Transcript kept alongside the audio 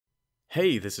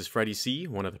Hey, this is Freddie C.,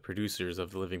 one of the producers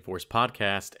of the Living Force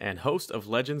podcast and host of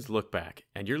Legends Lookback,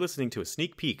 and you're listening to a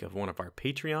sneak peek of one of our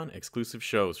Patreon exclusive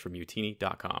shows from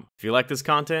Utini.com. If you like this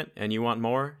content and you want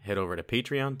more, head over to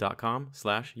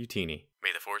patreon.com/Utini.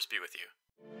 May the Force be with you.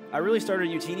 I really started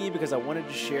Utini because I wanted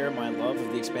to share my love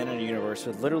of the expanded universe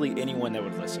with literally anyone that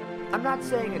would listen. I'm not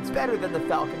saying it's better than The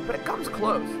Falcon, but it comes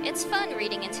close. It's fun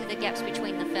reading into the gaps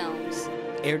between the films.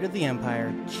 Heir to the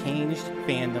Empire changed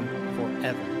fandom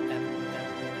forever.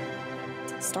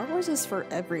 Star Wars is for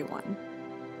everyone.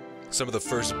 Some of the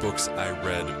first books I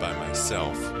read by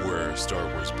myself were Star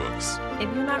Wars books.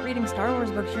 If you're not reading Star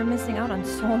Wars books, you're missing out on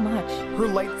so much. Her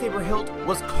lightsaber hilt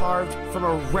was carved from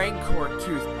a Rancor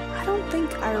tooth. I don't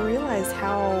think I realized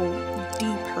how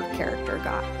deep her character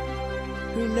got.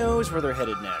 Who knows where they're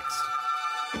headed next?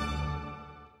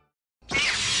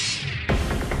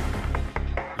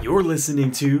 You're listening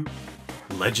to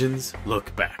Legends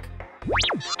Look Back,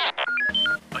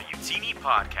 a Utini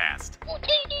podcast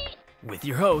with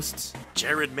your hosts,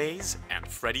 Jared Mays and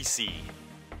Freddie C.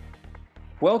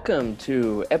 Welcome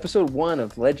to episode 1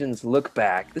 of Legends Look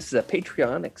Back. This is a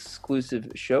Patreon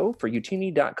exclusive show for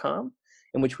Utini.com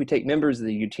in which we take members of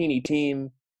the Utini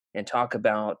team and talk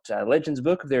about Legends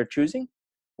book of their choosing,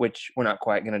 which we're not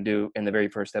quite going to do in the very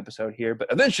first episode here,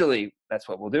 but eventually that's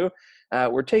what we'll do.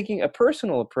 We're taking a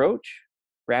personal approach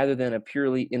rather than a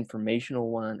purely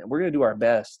informational one, and we're going to do our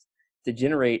best to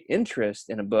generate interest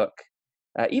in a book.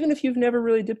 Even if you've never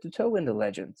really dipped a toe into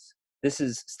Legends, this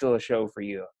is still a show for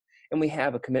you. And we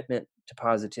have a commitment to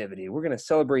positivity. We're going to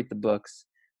celebrate the books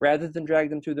rather than drag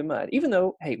them through the mud. Even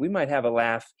though, hey, we might have a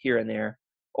laugh here and there,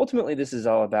 ultimately this is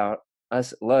all about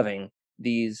us loving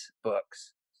these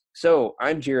books. So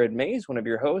I'm Jared Mays, one of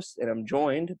your hosts, and I'm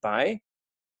joined by...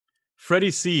 Freddie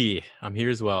C. I'm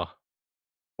here as well.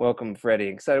 Welcome, Freddie.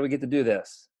 Excited we get to do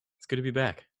this. It's good to be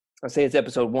back. I'll say it's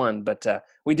episode 1, but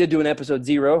we did do an episode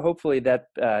 0. Hopefully that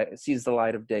sees the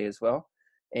light of day as well.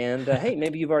 And hey,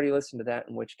 maybe you've already listened to that,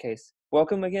 in which case,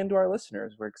 welcome again to our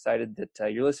listeners. We're excited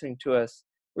that you're listening to us.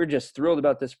 We're just thrilled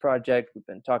about this project. We've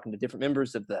been talking to different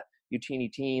members of the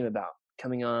Utini team about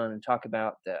coming on and talk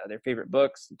about their favorite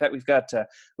books. In fact, we've got a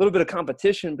little bit of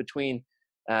competition between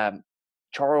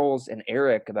Charles and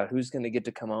Eric about who's going to get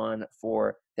to come on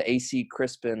for the A.C.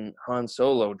 Crispin Han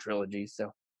Solo trilogy.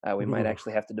 So we might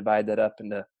actually have to divide that up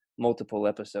into multiple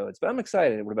episodes. But I'm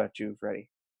excited. What about you, Freddie?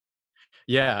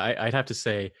 Yeah, I'd have to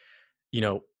say, you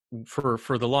know,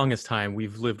 for the longest time,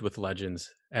 we've lived with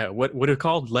Legends. What are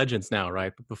called Legends now,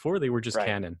 right? But before they were just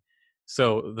canon.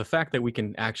 So the fact that we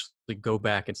can actually go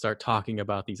back and start talking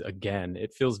about these again,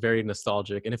 it feels very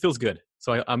nostalgic and it feels good.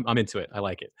 So I'm into it. I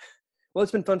like it. Well,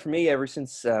 it's been fun for me ever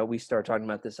since we started talking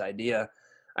about this idea.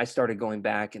 I started going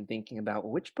back and thinking about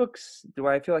which books do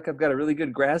I feel like I've got a really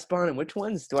good grasp on and which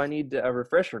ones do I need a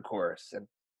refresher course. And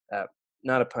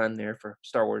not a pun there for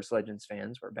Star Wars Legends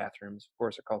fans, where bathrooms, of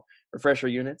course, are called refresher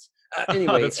units.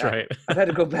 Anyway, that's right. I've had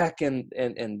to go back and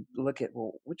look at,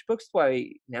 well, which books do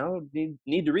I now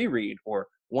need to reread or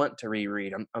want to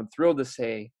reread? I'm thrilled to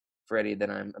say, Freddie, that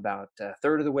I'm about a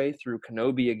third of the way through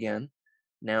Kenobi again,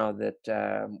 now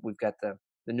that we've got the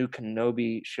new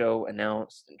Kenobi show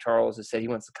announced, and Charles has said he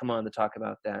wants to come on to talk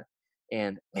about that.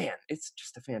 And man, it's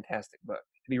just a fantastic book.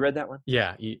 Have you read that one?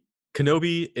 Yeah,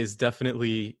 Kenobi is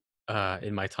definitely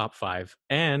in my top 5.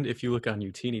 And if you look on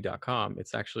Utini.com,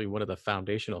 it's actually one of the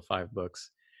foundational 5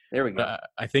 books. There we go.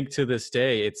 I think to this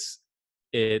day, it's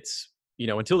you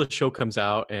know, until the show comes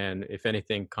out, and if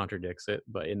anything contradicts it,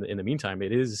 but in the meantime,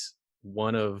 it is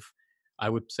one of, I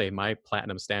would say, my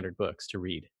platinum standard books to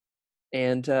read.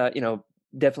 And you know,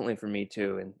 definitely for me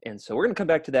too. And so we're going to come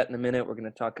back to that in a minute. We're going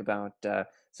to talk about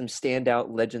some standout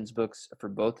Legends books for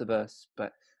both of us.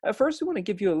 But first, we want to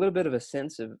give you a little bit of a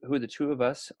sense of who the two of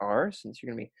us are, since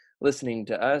you're going to be listening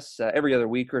to us every other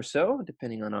week or so,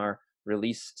 depending on our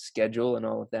release schedule and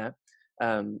all of that.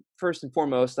 First and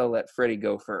foremost, I'll let Freddie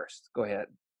go first. Go ahead.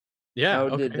 Yeah.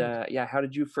 How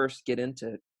did you first get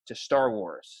into Star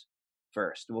Wars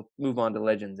first? We'll move on to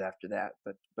Legends after that.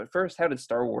 But first, how did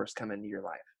Star Wars come into your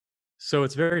life? So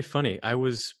it's very funny. I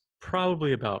was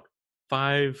probably about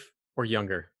 5 or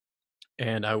younger,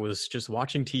 and I was just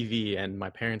watching TV, and my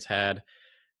parents had,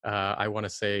 I want to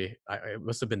say, it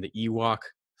must have been the Ewok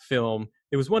film.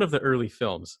 It was one of the early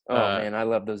films. Oh, man, I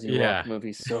love those Ewok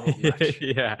movies so much.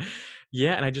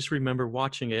 Yeah, and I just remember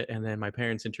watching it, and then my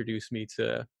parents introduced me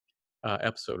to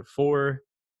episode 4.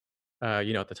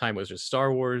 You know, at the time, it was just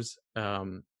Star Wars.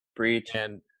 Breach.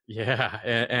 And, yeah,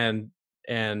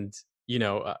 and you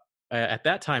know, at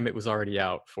that time, it was already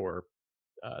out for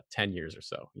 10 years or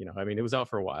so. You know, I mean, it was out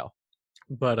for a while.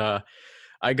 But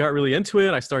I got really into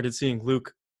it. I started seeing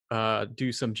Luke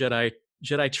do some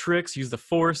Jedi tricks, use the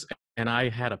Force, and I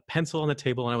had a pencil on the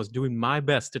table, and I was doing my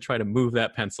best to try to move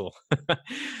that pencil.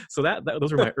 So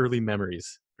those were my early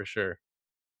memories for sure.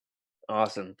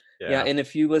 Awesome. Yeah, Yeah. and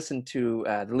if you listen to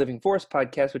the Living Force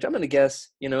podcast, which I'm going to guess,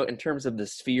 in terms of the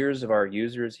spheres of our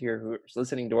users here who are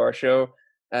listening to our show,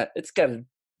 it's got to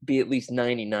be at least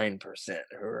 99%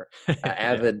 who are Yeah.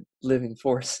 avid Living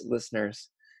Force listeners,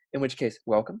 in which case,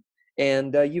 welcome.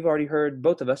 And you've already heard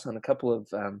both of us on a couple of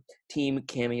team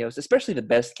cameos, especially the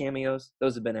best cameos.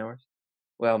 Those have been ours.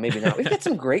 Well, maybe not. We've got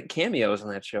some great cameos on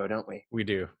that show, don't we? We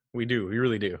do. We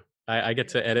really do. I get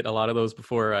to edit a lot of those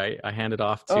before I hand it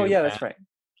off to Oh, yeah, Matt. that's right.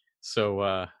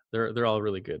 So they're all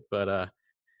really good. But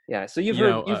yeah, so you've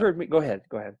heard me. Go ahead.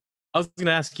 I was going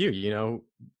to ask you.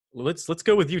 Let's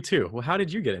go with you too. Well, how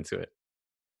did you get into it?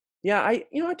 Yeah,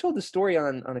 I told the story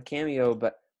on a cameo,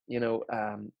 but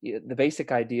the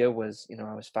basic idea was,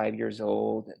 I was 5 years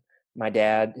old, and my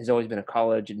dad has always been a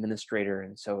college administrator,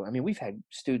 and so we've had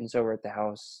students over at the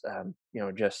house,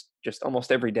 just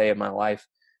almost every day of my life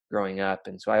growing up,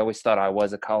 and so I always thought I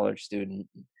was a college student.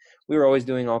 We were always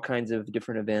doing all kinds of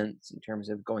different events in terms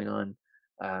of going on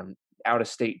out of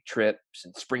state trips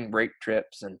and spring break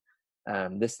trips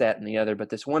and this, that, and the other. But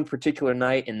this one particular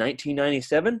night in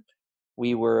 1997,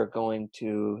 we were going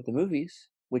to the movies,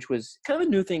 which was kind of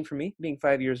a new thing for me, being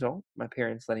 5 years old. My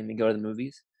parents letting me go to the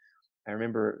movies. I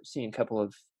remember seeing a couple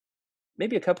of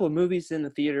movies in the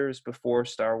theaters before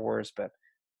Star Wars, but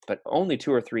only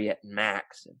 2 or 3 at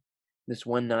max. And this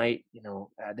one night,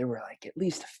 there were like at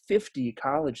least 50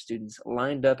 college students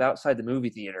lined up outside the movie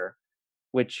theater,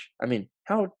 which,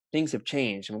 how things have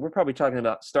changed. We're probably talking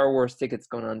about Star Wars tickets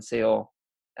going on sale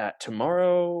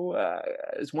tomorrow,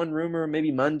 is one rumor,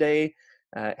 maybe Monday.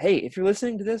 Hey, if you're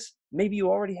listening to this, maybe you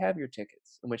already have your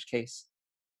tickets, in which case,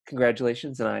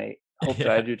 congratulations, and I hope that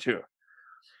I do too.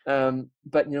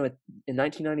 But in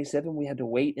 1997, we had to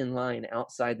wait in line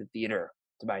outside the theater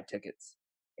to buy tickets,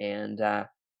 and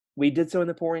we did so in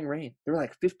the pouring rain. There were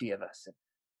like 50 of us. And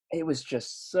it was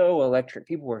just so electric.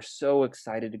 People were so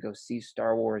excited to go see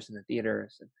Star Wars in the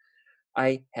theaters, and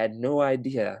I had no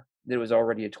idea that it was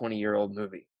already a 20-year-old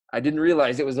movie. I didn't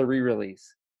realize it was a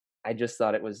re-release. I just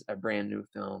thought it was a brand new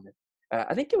film.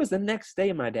 I think it was the next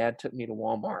day my dad took me to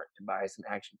Walmart to buy some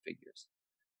action figures.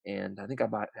 And I think I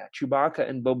bought Chewbacca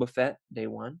and Boba Fett day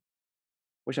one,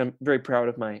 which I'm very proud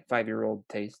of my 5-year-old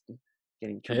taste,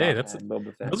 getting Chewbacca and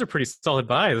Boba Fett. Those are pretty solid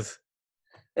buys.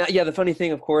 Yeah, the funny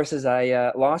thing, of course, is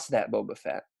I lost that Boba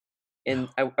Fett. And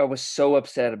I was so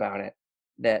upset about it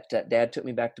that Dad took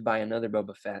me back to buy another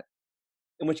Boba Fett,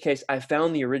 in which case I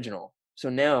found the original. So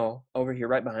now, over here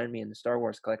right behind me in the Star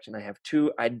Wars collection, I have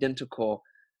 2 identical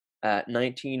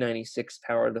 1996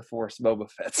 Power of the Force Boba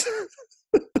Fetts.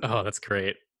 Oh, that's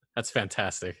great. That's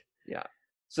fantastic. Yeah.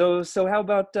 So how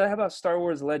about Star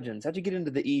Wars Legends? How'd you get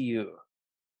into the EU?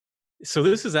 So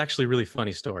this is actually a really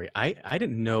funny story. I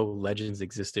didn't know Legends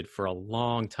existed for a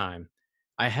long time.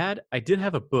 I did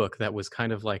have a book that was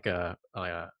kind of like a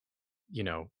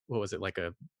what was it, like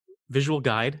a visual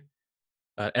guide,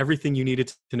 everything you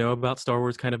needed to know about Star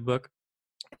Wars kind of book.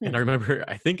 And I remember,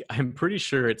 I'm pretty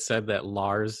sure it said that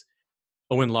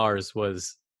Owen Lars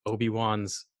was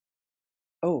Obi-Wan's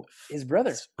his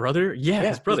brother. Yeah,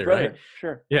 his brother, right?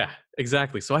 Sure. Yeah,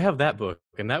 exactly. So I have that book,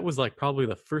 and that was like probably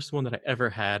the first one that I ever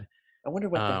had. I wonder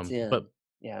what that's in. But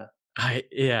yeah. I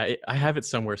have it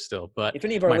somewhere still. But if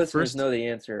any of our listeners know the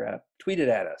answer, tweet it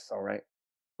at us. All right.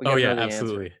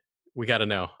 Absolutely. Answer. We got to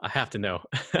know. I have to know.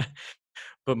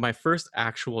 But my first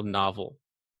actual novel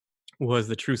was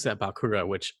The True Set Bakura,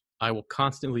 which I will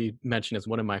constantly mention as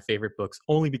one of my favorite books,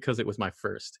 only because it was my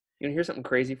first. You want to hear something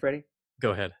crazy, Freddie?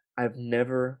 Go ahead. I've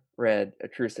never read A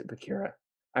True Set Bakura.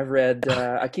 I've read,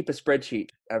 I keep a spreadsheet.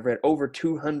 I've read over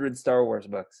 200 Star Wars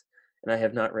books, and I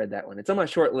have not read that one. It's on my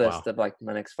short list of like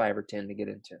my next 5 or 10 to get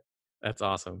into. That's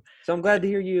awesome. So I'm glad to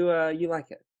hear you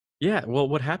like it. Yeah, well,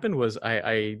 what happened was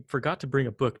I forgot to bring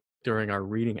a book during our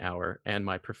reading hour, and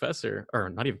my professor, or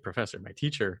not even professor, my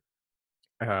teacher,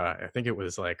 I think it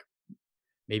was like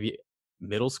maybe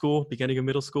beginning of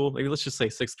middle school, maybe let's just say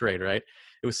 6th grade, right?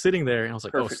 It was sitting there, and I was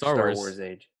like, perfect Star Wars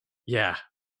age. Yeah,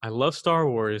 I love Star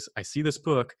Wars. I see this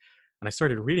book, and I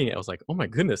started reading it. I was like, oh my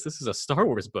goodness, this is a Star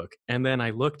Wars book. And then I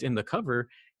looked in the cover,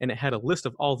 and it had a list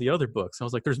of all the other books. I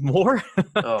was like, there's more?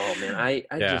 Oh, man, I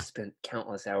just spent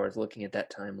countless hours looking at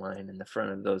that timeline in the front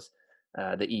of those,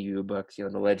 the EU books, the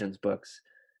Legends books.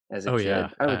 As a kid, yeah.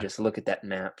 I would just look at that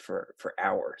map for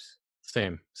hours.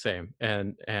 Same.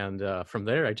 And from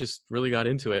there, I just really got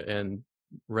into it and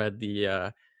read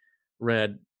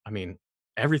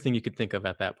everything you could think of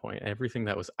at that point, everything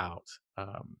that was out.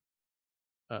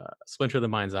 Splinter of the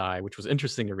Mind's Eye, which was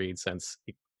interesting to read since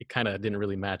it kind of didn't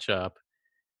really match up.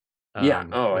 Yeah.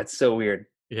 Oh, With it's so weird.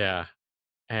 yeah,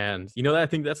 and I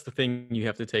think that's the thing you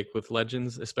have to take with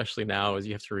Legends, especially now, is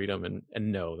you have to read them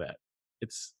and know that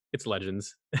it's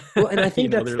Legends. Well, and I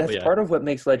think that's yeah, part of what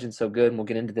makes Legends so good, and we'll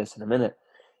get into this in a minute,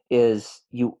 is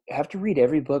you have to read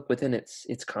every book within its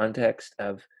context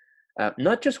of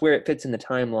not just where it fits in the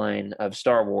timeline of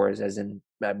Star Wars, as in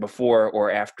before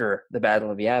or after the Battle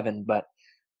of Yavin, but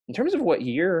in terms of what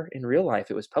year in real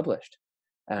life it was published.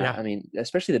 yeah, I mean,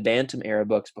 especially the Bantam era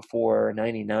books before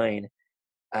 '99.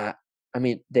 Uh, I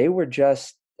mean, they were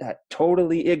just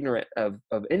totally ignorant of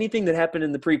anything that happened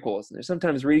in the prequels. And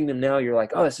sometimes reading them now, you're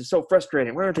like, oh, this is so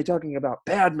frustrating. Why aren't they talking about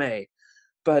Padme?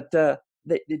 But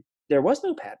there was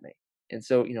no Padme. And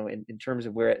so, in terms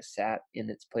of where it sat in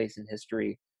its place in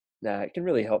history, it can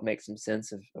really help make some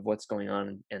sense of what's going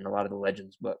on in a lot of the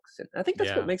Legends books. And I think that's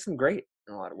what yeah. makes them great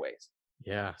in a lot of ways.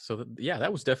 Yeah, so yeah,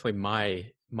 that was definitely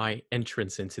my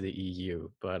entrance into the EU.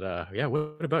 But yeah,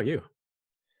 what about you?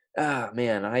 Ah,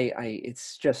 man,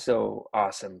 it's just so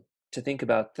awesome to think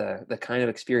about the kind of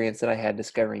experience that I had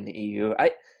discovering the EU.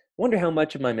 I wonder how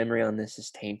much of my memory on this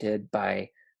is tainted by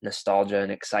nostalgia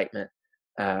and excitement.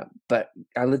 But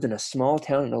I lived in a small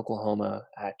town in Oklahoma,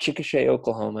 Chickasha,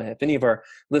 Oklahoma. If any of our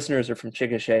listeners are from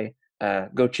Chickasha,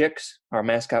 go Chicks. Our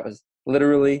mascot was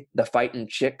literally the fighting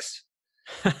Chicks,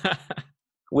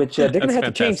 which they're going to That's have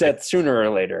to change fantastic. that sooner or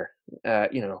later.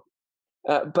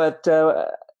 But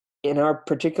in our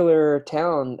particular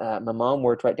town, my mom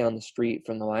worked right down the street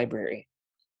from the library.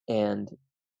 And,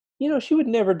 she would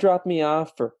never drop me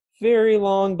off for very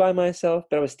long by myself,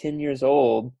 but I was 10 years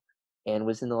old and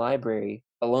was in the library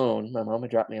alone. My mom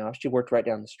had dropped me off. She worked right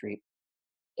down the street.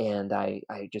 And I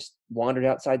just wandered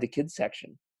outside the kids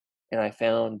section and I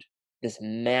found this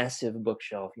massive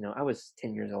bookshelf. I was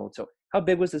 10 years old. So how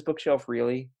big was this bookshelf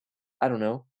really? I don't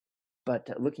know. But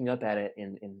looking up at it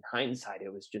in hindsight,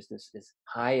 it was just as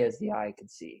high as the eye could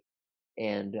see.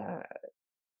 And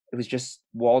it was just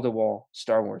wall to wall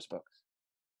Star Wars books,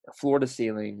 floor to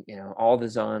ceiling, all the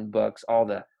Zahn books, all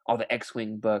the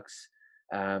X-Wing books.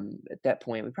 At that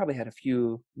point, we probably had a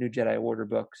few New Jedi Order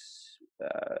books.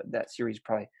 That series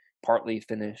probably partly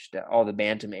finished, all the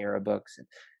Bantam era books. And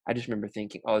I just remember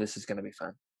thinking, oh, this is going to be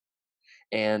fun.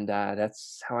 And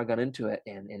that's how I got into it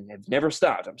and have never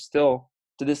stopped. I'm still,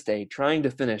 to this day, trying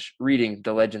to finish reading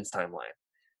the Legends timeline.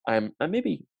 I'm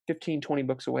maybe 15, 20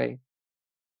 books away.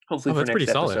 Hopefully Oh, for that's pretty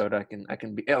next solid. episode, I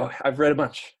can be, I've read a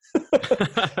bunch.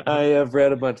 I have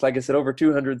read a bunch. Like I said, over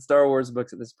 200 Star Wars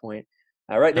books at this point.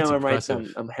 Right That's now,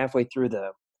 impressive. I'm halfway through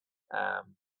um,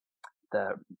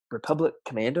 the Republic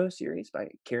Commando series by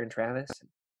Karen Travis.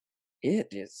 It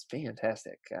is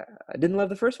fantastic. I didn't love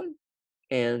the first one,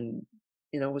 and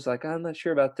was like, I'm not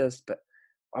sure about this, but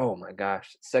oh my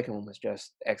gosh, the second one was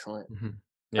just excellent. Mhm.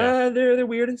 Yeah. They're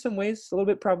weird in some ways, a little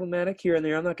bit problematic here and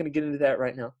there. I'm not going to get into that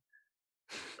right now.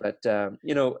 But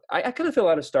I kind of fell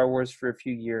out of Star Wars for a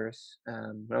few years.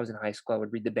 When I was in high school, I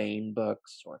would read the Bane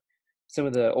books or some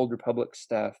of the Old Republic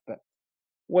stuff, but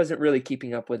wasn't really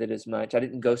keeping up with it as much. I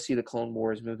didn't go see the Clone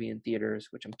Wars movie in theaters,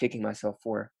 which I'm kicking myself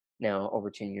for now, over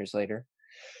 10 years later.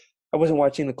 I wasn't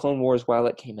watching the Clone Wars while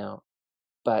it came out.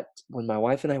 But when my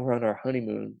wife and I were on our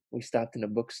honeymoon, we stopped in a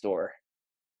bookstore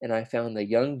and I found the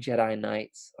Young Jedi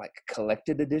Knights, like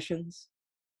collected editions.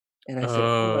 And I said,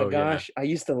 oh my Oh, yeah. gosh, I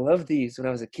used to love these when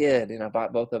I was a kid. And I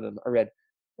bought both of them. I read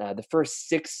the first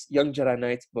 6 Young Jedi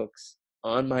Knights books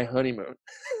on my honeymoon.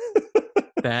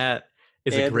 That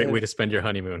is a and great way to spend your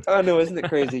honeymoon. oh no, isn't it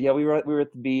crazy? Yeah, we were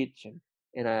at the beach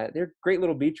and they're great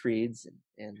little beach reads.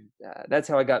 And that's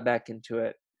how I got back into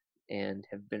it and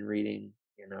have been reading,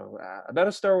 about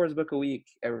a Star Wars book a week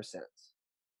ever since.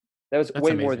 That was That's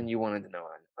way more than amazing. you wanted to know,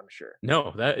 I'm sure.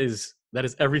 No, that is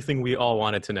everything we all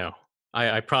wanted to know.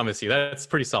 I promise you. That's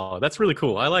pretty solid. That's really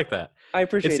cool. I like that. I It's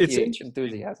appreciate it's the interesting.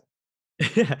 enthusiasm.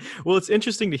 Yeah. Well, it's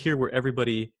interesting to hear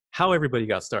how everybody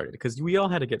got started, because we all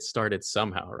had to get started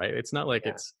somehow, right? It's not like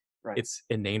Yeah, right. it's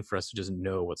inane for us to just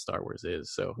know what Star Wars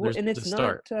is. So Well, there's and the it's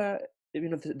not, start.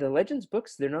 the Legends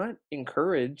books, they're not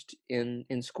encouraged in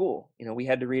school. We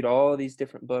had to read all these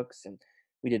different books, and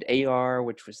we did AR,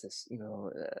 which was this,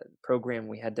 program.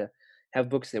 We had to have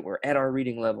books that were at our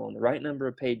reading level and the right number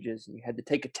of pages, and you had to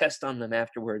take a test on them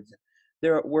afterwards.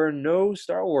 There were no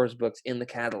Star Wars books in the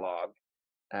catalog.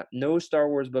 No Star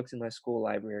Wars books in my school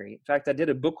library. In fact, I did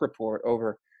a book report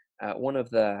over one of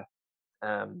the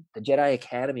Jedi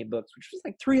Academy books, which was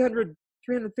like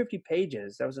 350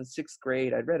 pages. I was in 6th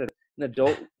grade. I'd read an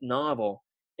adult novel,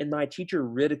 and my teacher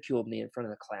ridiculed me in front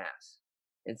of the class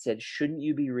and said, shouldn't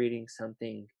you be reading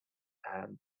something,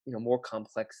 more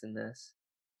complex than this?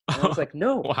 And I was like,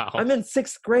 no, Wow. I'm in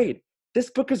 6th grade. This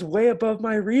book is way above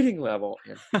my reading level.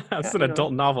 And That's an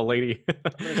adult novel, lady. I'm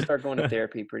going to start going to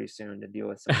therapy pretty soon to deal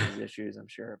with some of these issues, I'm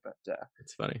sure. But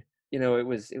it's funny. it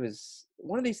was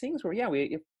one of these things where,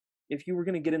 if you were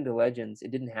going to get into Legends,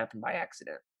 it didn't happen by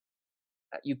accident.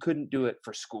 You couldn't do it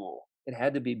for school. It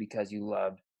had to be because you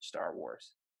loved Star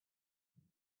Wars.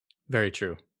 Very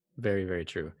true. Very, very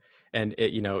true. And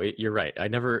you're right.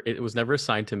 It was never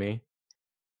assigned to me.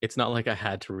 It's not like I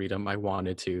had to read them. I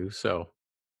wanted to. So,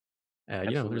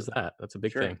 there's that. That's a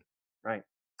big thing. Right.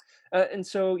 And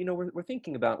so, we're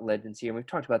thinking about Legends here, and we've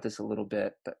talked about this a little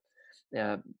bit, but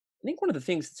I think one of the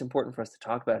things that's important for us to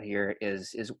talk about here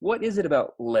is what is it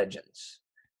about Legends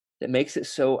that makes it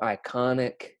so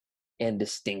iconic and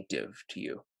distinctive to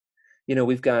you?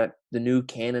 We've got the new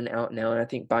canon out now, and I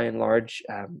think by and large,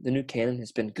 the new canon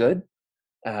has been good.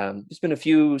 There's been a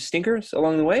few stinkers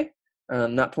along the way,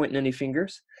 not pointing any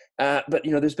fingers, but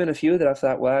there's been a few that I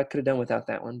thought, well, I could have done without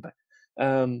that one. But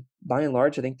by and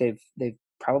large, I think they've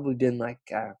probably been like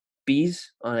Bs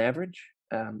on average.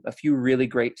 A few really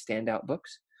great standout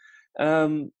books,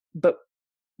 but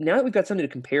now that we've got something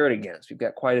to compare it against, we've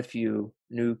got quite a few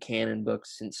new canon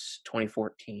books since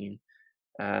 2014.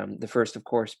 The first, of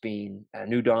course, being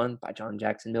New Dawn by John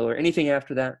Jackson Miller. Anything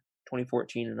after that,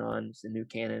 2014 and on, is the new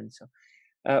canon. So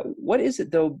what is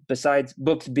it, though, besides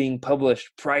books being published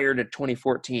prior to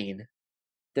 2014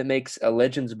 that makes a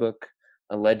Legends book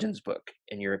a Legends book,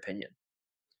 in your opinion?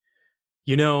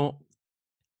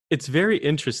 It's very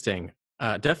interesting.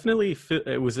 Definitely,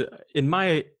 it was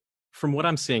from what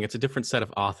I'm seeing, it's a different set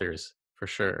of authors for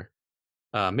sure.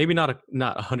 Maybe not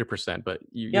 100%, but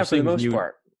you're for the seeing most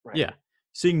part, right? Yeah,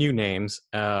 seeing new names.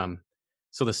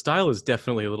 So the style is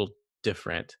definitely a little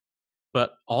different,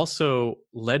 but also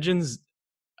Legends.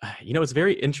 It's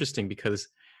very interesting because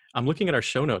I'm looking at our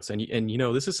show notes, and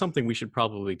this is something we should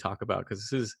probably talk about,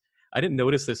 because I didn't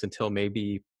notice this until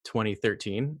maybe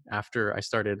 2013, after I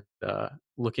started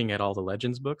looking at all the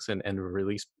Legends books and the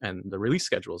release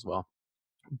schedule as well.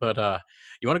 But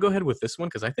you want to go ahead with this one,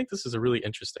 because I think this is a really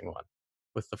interesting one,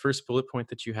 with the first bullet point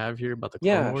that you have here about the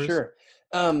Clone Wars. Sure.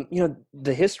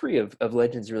 The history of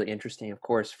Legends is really interesting. Of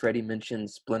course, Freddie mentioned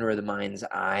Splinter of the Mind's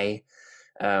Eye.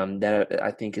 That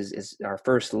I think is our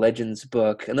first Legends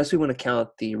book, unless we want to count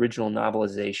the original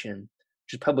novelization,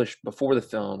 which was published before the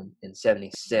film in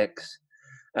 1976.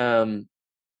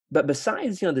 But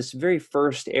besides, this very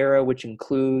first era, which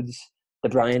includes the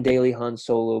Brian Daley Han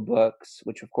Solo books,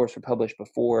 which of course were published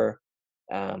before,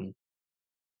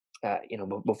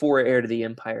 before Heir to the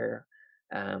Empire,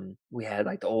 we had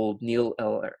like the old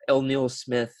L. Neil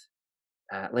Smith,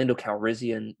 Lando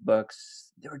Calrissian books.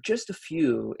 There were just a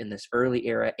few in this early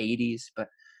era, 80s,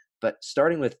 but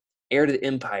starting with Heir to the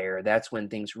Empire, that's when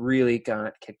things really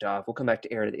got kicked off. We'll come back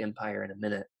to Heir to the Empire in a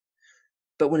minute.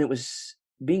 But when it was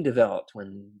being developed,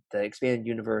 when the expanded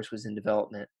universe was in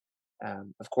development,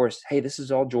 of course, hey, this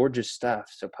is all George's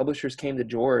stuff. So publishers came to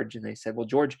George and they said, well,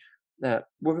 George, we're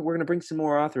going to bring some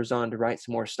more authors on to write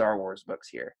some more Star Wars books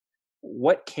here.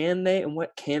 What can they and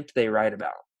what can't they write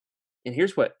about? And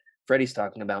here's what Freddie's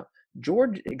talking about.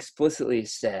 George explicitly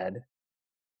said,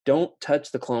 don't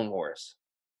touch the Clone Wars.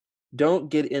 Don't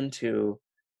get into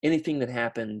anything that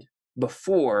happened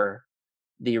before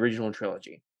the original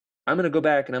trilogy. I'm going to go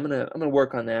back and I'm going to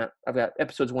work on that. I've got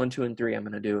episodes 1, 2, and 3 I'm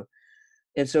going to do.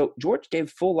 And so George gave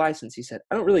full license. He said,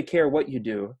 I don't really care what you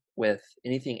do with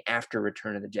anything after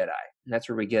Return of the Jedi. And that's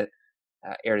where we get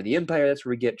Heir to the Empire. That's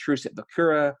where we get Truce at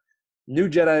Bakura, New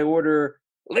Jedi Order,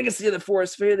 Legacy of the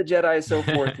Force, Fate of the Jedi, so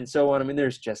forth and so on. I mean,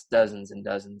 there's just dozens and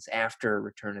dozens after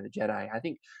Return of the Jedi. I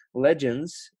think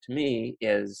Legends, to me,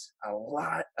 is a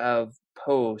lot of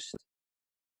post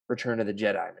Return of the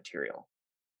Jedi material.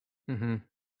 Mm-hmm.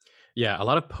 Yeah, a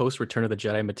lot of post Return of the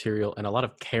Jedi material, and a lot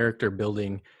of character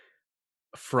building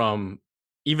from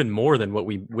even more than what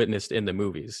we witnessed in the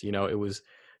movies. It was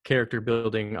character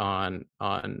building on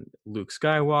Luke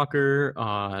Skywalker,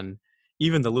 on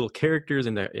even the little characters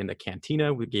in the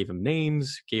cantina. We gave them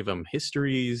names, gave them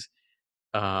histories.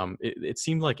 It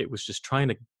seemed like it was just trying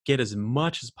to get as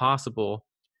much as possible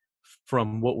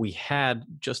from what we had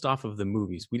just off of the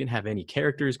movies. We didn't have any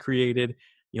characters created.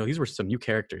 These were some new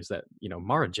characters that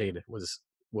Mara Jade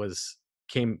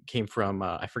came from.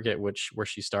 I forget where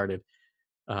she started.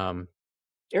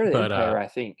 Heir to the Empire, I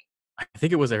think. I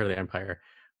think it was Heir to the Empire.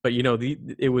 But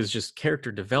it was just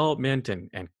character development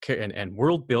and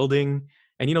world building,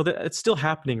 and it's still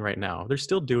happening right now. They're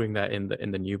still doing that in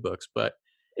the new books, but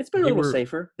it's been a little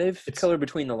safer. They've colored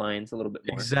between the lines a little bit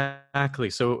more. Exactly.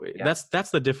 So that's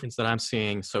the difference that I'm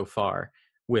seeing so far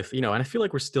with and I feel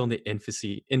like we're still in the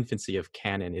infancy of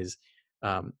canon. Is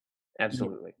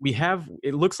Absolutely. We have,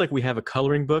 it looks like we have a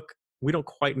coloring book. We don't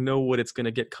quite know what it's going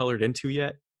to get colored into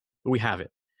yet, but we have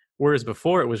it. Whereas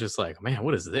before it was just like, man,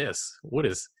 what is this? What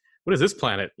is this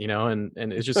planet? And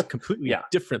it's just completely Yeah.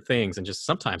 different things and just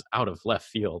sometimes out of left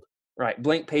field. Right.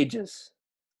 Blank pages.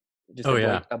 Just Oh a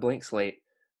yeah. blank slate.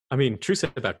 I mean, True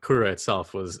Sebakura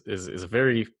itself is a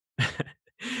very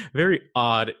very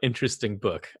odd, interesting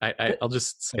book. I'll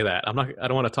just say that. I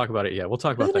don't want to talk about it yet. We'll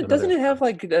talk about that Doesn't another it have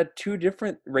like two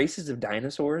different races of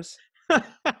dinosaurs?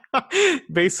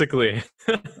 Basically.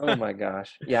 Oh my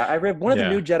gosh. Yeah, I read one of the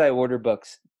new Jedi Order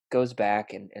books goes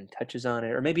back and touches on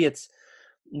it. Or maybe it's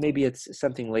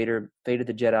something later. Fate of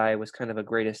the Jedi was kind of a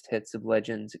greatest hits of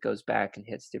Legends. It goes back and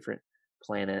hits different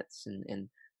planets and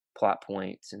plot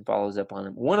points and follows up on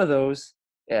them. One of those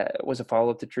was a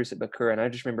follow-up to Truce at Bakura, and I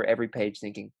just remember every page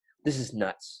thinking, this is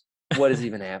nuts. What is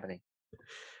even happening?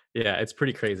 Yeah, it's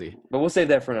pretty crazy. But we'll save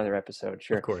that for another episode,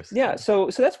 sure. Of course. Yeah, so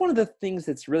that's one of the things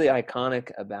that's really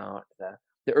iconic about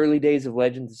the early days of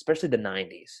Legends, especially the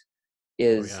 90s,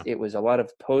 is it was a lot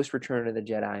of post-Return of the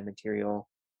Jedi material.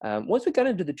 Once we got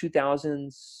into the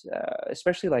 2000s,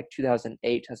 especially like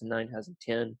 2008, 2009,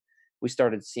 2010, we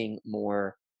started seeing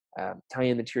more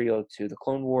tie-in material to the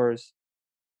Clone Wars,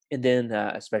 and then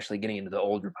especially getting into the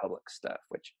Old Republic stuff,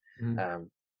 which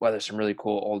there's some really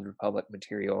cool Old Republic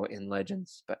material in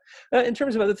Legends. But in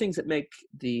terms of other things that make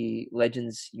the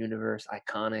Legends universe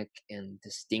iconic and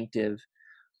distinctive,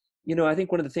 I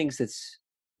think one of the things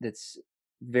that's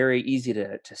very easy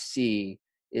to see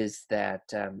is that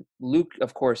Luke,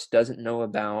 of course, doesn't know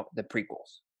about the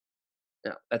prequels.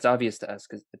 Now, that's obvious to us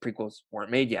because the prequels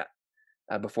weren't made yet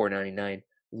before 99.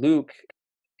 Luke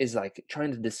is like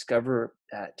trying to discover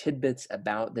tidbits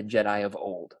about the Jedi of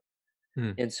old.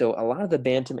 And so a lot of the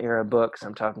Bantam era books,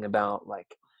 I'm talking about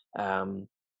like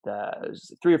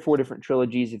there's 3 or 4 different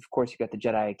trilogies. Of course, you got the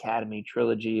Jedi Academy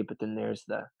trilogy, but then there's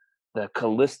the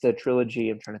Callista trilogy.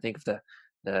 I'm trying to think of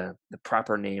the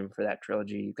proper name for that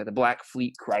trilogy. You've got the Black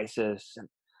Fleet Crisis,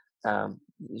 and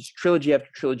there's trilogy after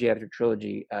trilogy after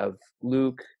trilogy of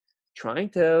Luke trying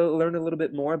to learn a little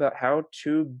bit more about how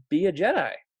to be a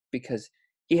Jedi, because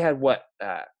he had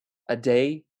a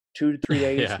day, 2 to 3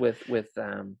 days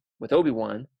with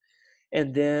Obi-Wan,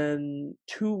 and then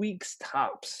 2 weeks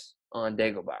tops on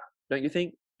Dagobah. Don't you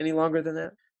think any longer than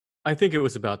that? I think it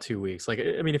was about 2 weeks. Like,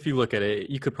 I mean, if you look at it,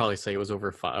 you could probably say it was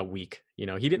over a week. He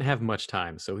didn't have much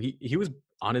time, so he was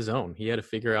on his own. He had to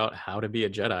figure out how to be a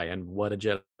Jedi and what a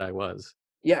Jedi was.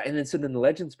 Yeah, and then the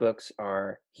Legends books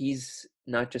he's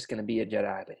not just going to be a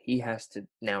Jedi, but he has to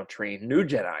now train new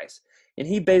Jedis, and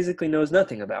he basically knows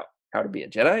nothing about how to be a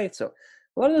Jedi. So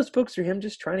a lot of those books are him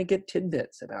just trying to get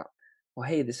tidbits about, well,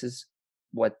 hey, this is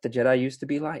what the Jedi used to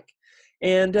be like.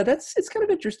 And it's kind of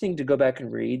interesting to go back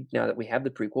and read now that we have the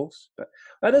prequels. But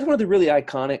that's one of the really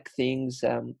iconic things.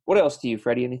 What else do you,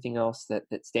 Freddie? Anything else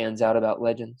that stands out about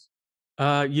Legends?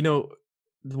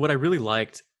 What I really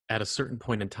liked at a certain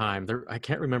point in time, I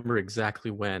can't remember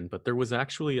exactly when, but there was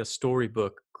actually a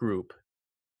storybook group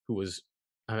who was,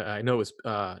 I know it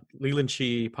was Leland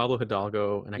Chee, Pablo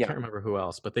Hidalgo, and I can't remember who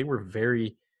else, but they were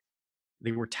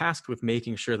tasked with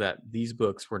making sure that these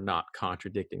books were not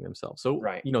contradicting themselves. So,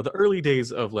 the early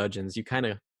days of Legends,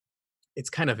 it's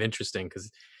kind of interesting because,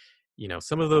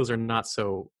 some of those are not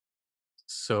so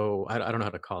I don't know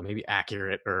how to call it, maybe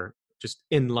accurate or just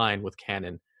in line with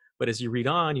canon. But as you read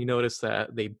on, you notice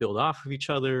that they build off of each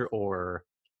other, or,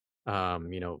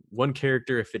 one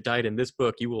character, if it died in this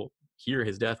book, you will hear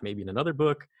his death maybe in another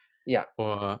book. Yeah.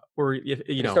 Or if,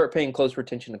 start paying closer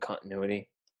attention to continuity.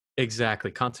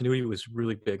 Exactly. Continuity was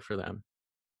really big for them.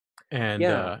 And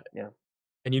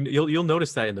and you'll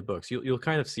notice that in the books. You'll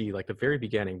kind of see like the very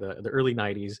beginning, the early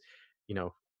 90s,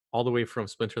 all the way from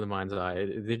Splinter of the Mind's Eye.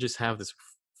 They just have this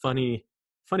funny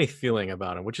feeling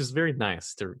about them, which is very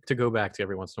nice to go back to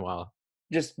every once in a while.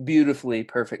 Just beautifully,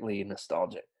 perfectly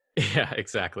nostalgic. Yeah,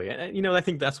 exactly. And I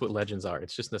think that's what Legends are.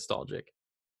 It's just nostalgic.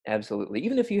 Absolutely.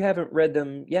 Even if you haven't read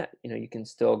them yet, you can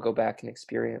still go back and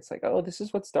experience like, oh, this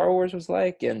is what Star Wars was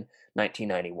like in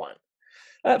 1991.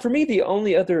 For me, the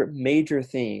only other major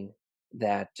thing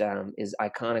that is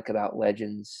iconic about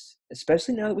Legends,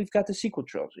 especially now that we've got the sequel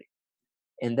trilogy,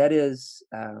 and that is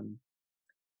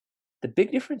the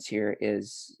big difference here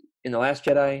is in The Last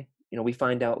Jedi, we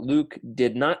find out Luke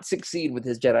did not succeed with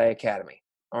his Jedi Academy.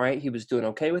 All right, he was doing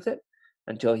okay with it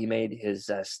until he made his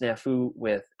snafu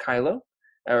with Kylo.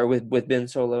 Or with Ben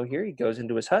Solo here. He goes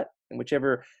into his hut, and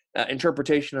whichever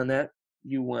interpretation on that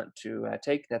you want to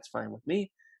take, that's fine with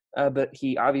me. But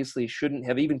he obviously shouldn't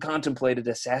have even contemplated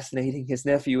assassinating his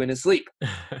nephew in his sleep.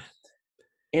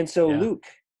 And so Luke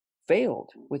failed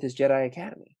with his Jedi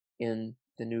Academy in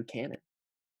the new canon.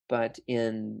 but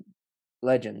in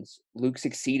Legends, Luke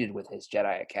succeeded with his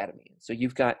Jedi Academy. So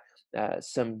you've got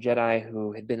some Jedi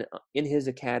who had been in his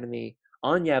academy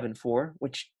on Yavin 4,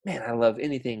 which, man, I love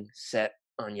anything set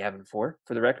on Yavin 4,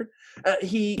 for the record.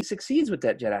 He succeeds with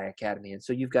that Jedi Academy. And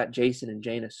so you've got Jason and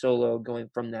Jaina Solo going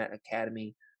from that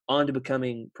academy on to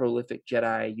becoming prolific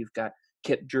Jedi. You've got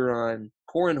Kip Juron,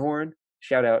 Corran Horn.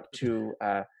 Shout out to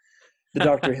the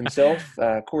Doctor himself,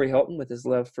 Corey Helton, with his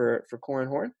love for Corran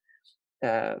Horn.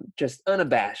 Just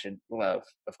unabashed love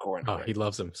of Corran Oh, Horn. he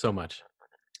loves him so much.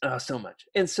 Oh, so much.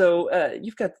 And so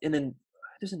you've got, and then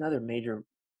there's another major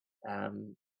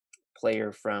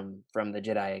player from the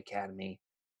Jedi Academy.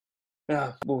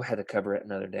 We'll have to cover it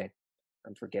another day.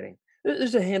 I'm forgetting.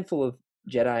 There's a handful of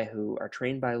Jedi who are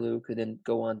trained by Luke, who then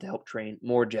go on to help train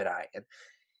more Jedi.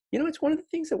 And it's one of the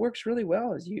things that works really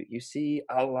well is you see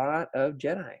a lot of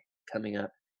Jedi coming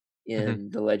up in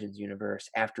the Legends universe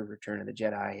after Return of the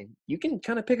Jedi, and you can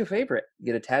kind of pick a favorite,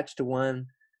 get attached to one.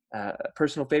 A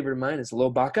personal favorite of mine is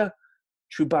Lobaka,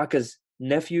 Chewbacca's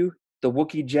nephew, the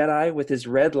Wookiee Jedi with his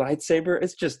red lightsaber.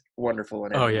 It's just wonderful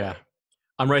in every way.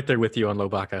 I'm right there with you on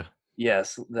Lobaka.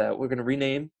 Yes, we're going to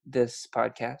rename this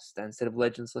podcast instead of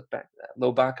Legends Look Back.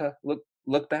 Lobaka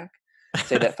Look Back.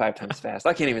 Say that 5 times fast.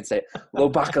 I can't even say it.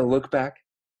 Lobaka Look Back.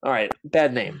 All right,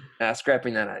 bad name.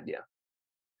 Scrapping that idea.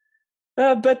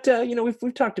 But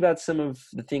we've talked about some of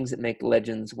the things that make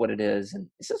Legends what it is, and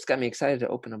it's just got me excited to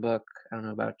open a book. I don't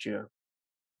know about you.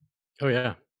 Oh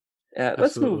yeah.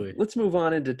 Let's move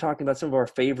on into talking about some of our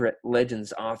favorite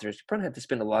Legends authors. You probably have to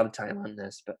spend a lot of time on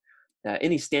this, but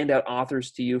any standout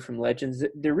authors to you from Legends?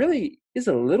 There really is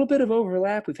a little bit of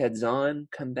overlap. We've had Zahn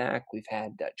come back. We've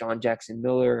had John Jackson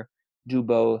Miller do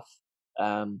both.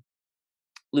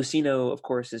 Lucino, of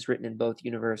course, is written in both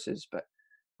universes, but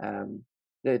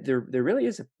there really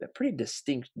is a pretty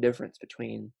distinct difference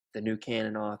between the new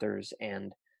canon authors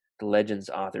and the Legends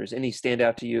authors. Any stand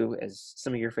out to you as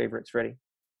some of your favorites, Freddie?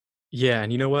 Yeah,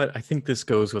 and you know what? I think this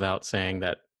goes without saying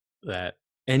that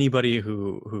anybody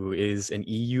who is an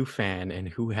EU fan and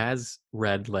who has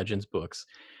read Legends books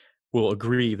will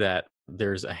agree that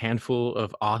there's a handful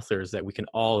of authors that we can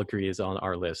all agree is on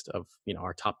our list of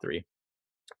our top 3,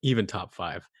 even top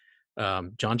 5.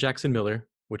 John Jackson Miller,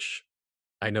 which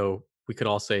I know we could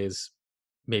all say is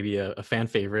maybe a fan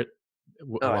favorite.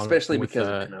 Especially because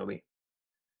of Kenobi.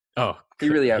 Oh, he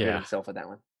really outdid himself with that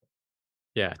one.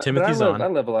 Yeah, Timothy Zahn. I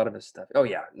love a lot of his stuff. Oh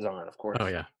yeah, Zahn, of course. Oh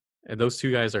yeah, and those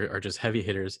two guys are just heavy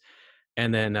hitters.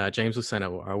 And then James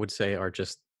Luceno, I would say, are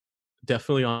just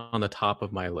definitely on the top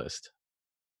of my list.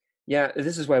 Yeah,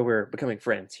 this is why we're becoming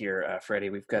friends here, Freddie.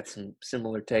 We've got some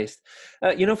similar taste.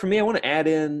 For me, I want to add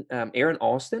in Aaron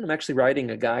Alston. I'm actually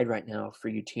writing a guide right now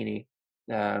for Utini.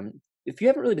 If you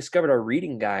haven't really discovered our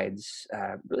reading guides,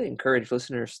 really encourage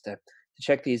listeners to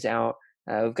check these out.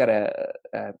 We've got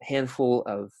a handful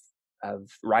of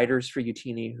writers for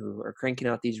Utini who are cranking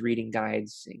out these reading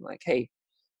guides, saying like, "Hey,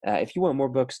 if you want more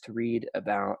books to read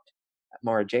about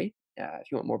Mara Jade,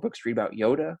 if you want more books to read about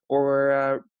Yoda,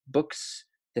 or books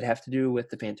that have to do with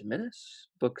the Phantom Menace,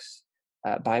 books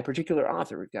by a particular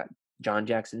author, we've got John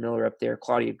Jackson Miller up there,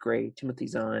 Claudia Gray, Timothy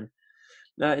Zahn.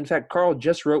 In fact, Carl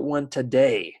just wrote one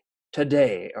today,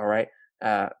 all right,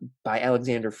 by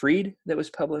Alexander Freed that was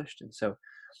published. And so,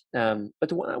 but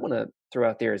the one I want to throw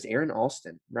out there is Aaron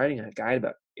Alston. I'm writing a guide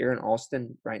about Aaron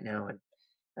Alston right now,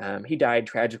 and he died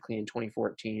tragically in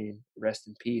 2014. Rest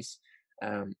in peace.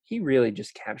 He really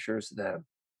just captures the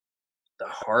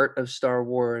heart of Star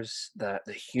Wars, the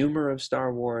humor of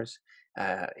Star Wars.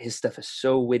 His stuff is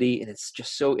so witty and it's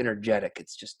just so energetic.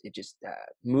 It just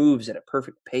moves at a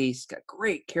perfect pace. Got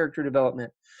great character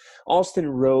development. Alston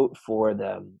wrote for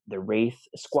the Wraith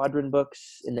Squadron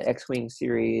books in the X-Wing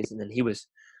series, and then he was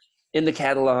in the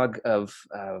catalog of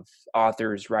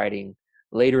authors writing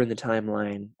later in the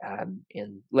timeline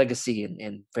in Legacy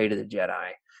and Fate of the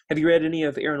Jedi. Have you read any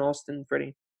of Aaron Alston,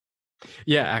 Freddie?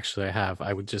 Yeah, actually, I have.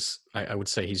 I would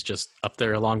say he's just up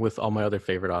there along with all my other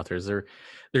favorite authors.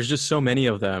 There's just so many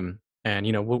of them, and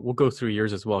we'll go through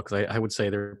yours as well, because I would say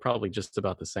they're probably just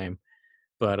about the same.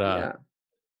 But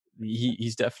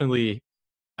he's definitely.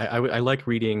 I like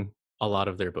reading a lot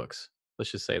of their books.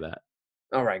 Let's just say that.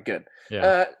 All right, good.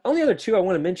 Yeah. Only other two I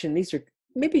want to mention. These are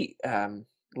maybe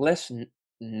less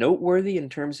noteworthy in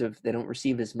terms of they don't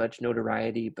receive as much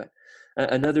notoriety, but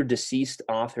another deceased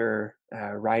author,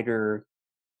 writer,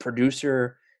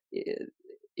 producer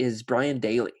is Brian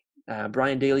Daley.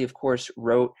 Brian Daley, of course,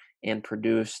 wrote and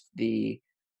produced the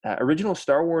original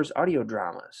Star Wars audio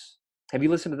dramas. Have you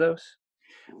listened to those?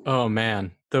 Oh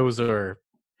man, those are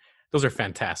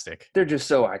fantastic. They're just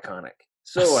so iconic.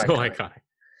 So iconic. So iconic.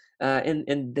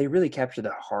 And they really capture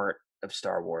the heart of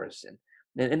Star Wars,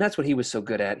 and that's what he was so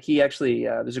good at. He actually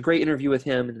there's a great interview with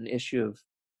him in an issue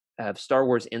of Star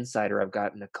Wars Insider. I've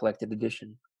gotten a collected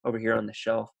edition over here on the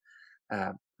shelf.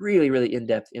 Really, really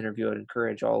in-depth interview. I'd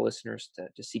encourage all listeners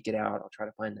to seek it out. I'll try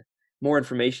to find more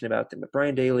information about them. But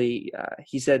Brian Daley,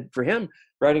 he said for him,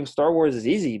 writing Star Wars is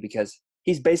easy because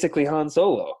he's basically Han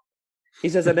Solo. He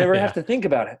says, I never have to think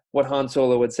about what Han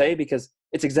Solo would say because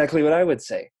it's exactly what I would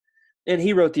say. And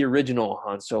he wrote the original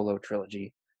Han Solo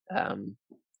trilogy. It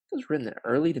was written in the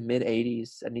early to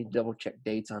mid-'80s. I need to double-check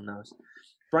dates on those.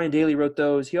 Brian Daley wrote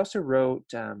those. He also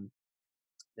wrote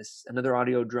another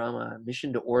audio drama,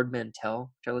 Mission to Ord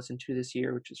Mantell, which I listened to this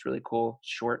year, which is really cool,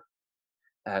 short,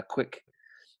 quick.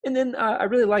 And then I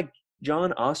really like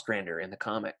John Ostrander in the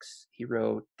comics. He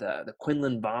wrote the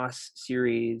Quinlan Voss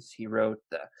series. He wrote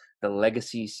the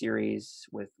Legacy series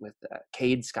with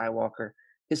Cade Skywalker.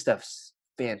 His stuff's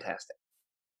fantastic.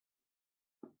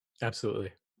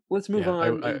 Absolutely. Let's move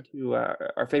on into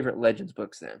our favorite Legends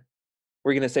books then.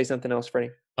 We're going to say something else,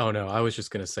 Freddie? Oh, no. I was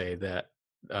just going to say that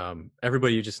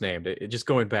everybody you just named, just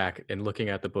going back and looking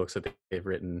at the books that they've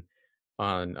written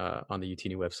on the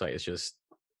Utini website is just,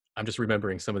 I'm just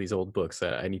remembering some of these old books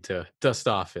that I need to dust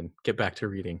off and get back to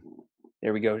reading.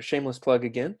 There we go. Shameless plug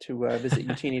again to visit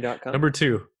utini.com. Number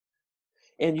 2.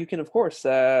 And you can, of course,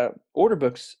 order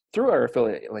books through our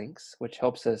affiliate links, which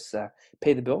helps us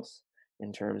pay the bills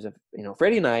in terms of,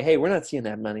 Freddie and I, hey, we're not seeing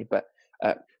that money, but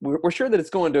we're sure that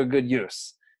it's going to a good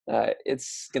use.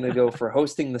 It's going to go for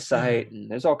hosting the site, and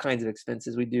there's all kinds of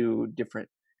expenses. We do different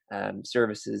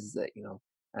services that,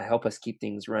 help us keep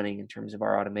things running in terms of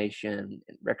our automation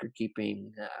and record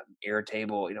keeping,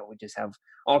 Airtable. We just have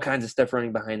all kinds of stuff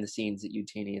running behind the scenes at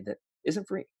Utini that isn't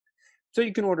free. So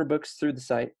you can order books through the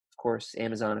site, of course,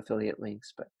 Amazon affiliate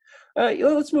links. But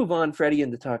let's move on, Freddie,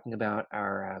 into talking about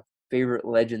our favorite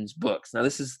Legends books. Now,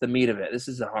 this is the meat of it. This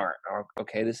is the heart.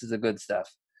 Okay, this is the good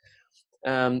stuff.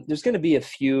 There's going to be a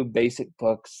few basic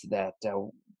books that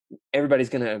everybody's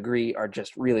going to agree are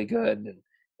just really good.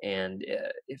 And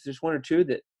if there's one or two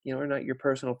that, are not your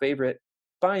personal favorite,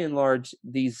 by and large,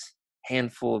 these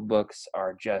handful of books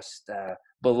are just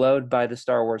beloved by the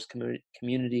Star Wars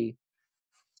community.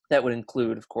 That would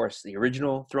include, of course, the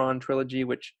original Thrawn trilogy,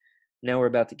 which now we're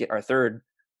about to get our third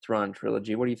Thrawn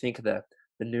trilogy. What do you think of the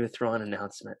new Thrawn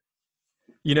announcement?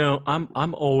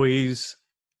 I'm always,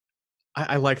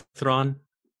 I like Thrawn.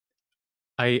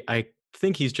 I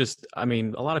think he's just, a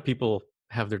lot of people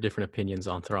have their different opinions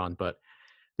on Thrawn, but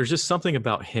there's just something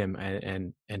about him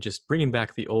and just bringing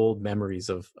back the old memories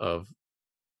of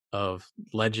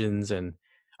Legends. And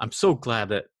I'm so glad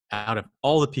that out of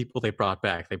all the people they brought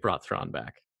back, they brought Thrawn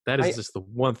back. That is just the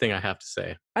one thing I have to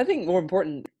say. I think more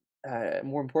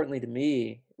importantly to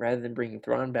me, rather than bringing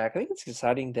Thrawn back, I think it's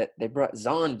exciting that they brought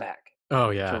Zahn back. Oh,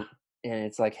 yeah. And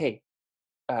it's like, hey,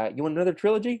 you want another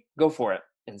trilogy? Go for it.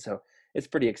 And so it's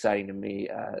pretty exciting to me.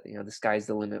 The sky's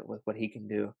the limit with what he can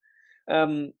do.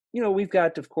 We've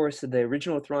got, of course, the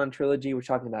original Thrawn trilogy. We're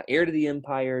talking about Heir to the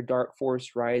Empire, Dark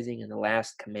Force Rising, and The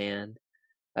Last Command.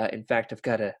 In fact, I've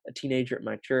got a teenager at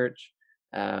my church.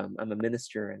 I'm a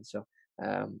minister, and so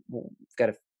we've got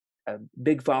a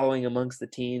big following amongst the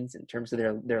teens in terms of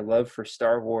their love for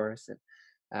Star Wars.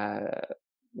 And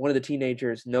one of the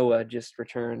teenagers, Noah, just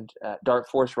returned Dark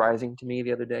Force Rising to me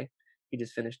the other day. He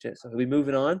just finished it, so he'll be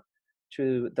moving on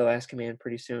to The Last Command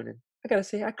pretty soon. And I gotta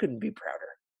say, I couldn't be prouder.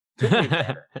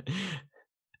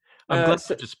 I'm glad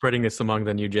you're just spreading this among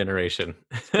the new generation.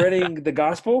 Spreading the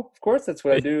gospel, of course, that's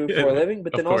what I do for a living,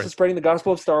 but then also spreading the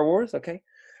gospel of Star Wars, okay?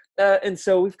 And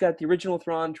so we've got the original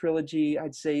Thrawn trilogy.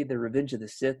 I'd say the Revenge of the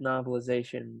Sith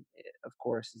novelization, of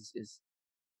course, is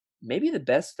maybe the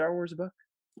best Star Wars book.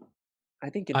 I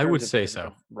think in terms I would say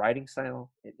so. Writing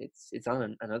style, it's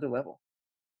on another level.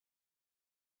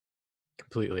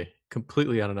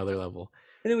 Completely on another level.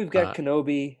 And then we've got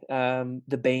Kenobi,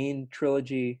 the Bane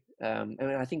trilogy.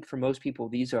 I think for most people,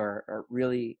 these are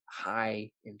really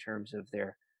high in terms of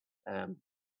their,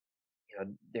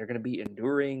 they're going to be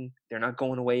enduring. They're not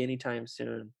going away anytime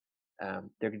soon.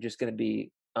 They're just going to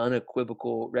be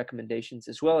unequivocal recommendations,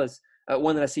 as well as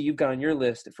one that I see you've got on your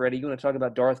list. Freddie, you want to talk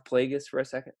about Darth Plagueis for a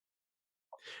second?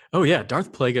 Oh, yeah.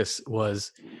 Darth Plagueis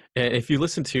was, if you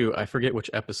listen to, I forget which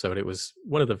episode, it was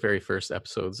one of the very first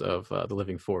episodes of The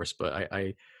Living Force, but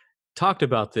I talked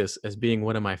about this as being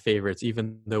one of my favorites,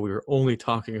 even though we were only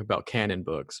talking about canon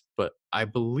books. But I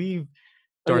believe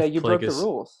Darth Plagueis, broke the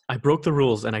rules. I broke the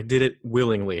rules, and I did it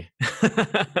willingly.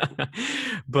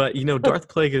 But, Darth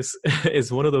Plagueis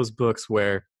is one of those books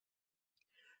where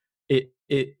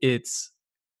it's,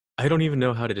 I don't even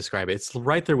know how to describe it. It's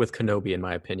right there with Kenobi, in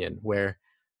my opinion, where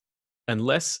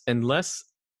unless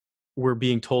we're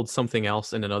being told something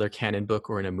else in another canon book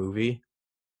or in a movie,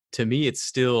 to me it's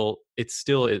still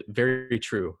very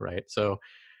true, right? So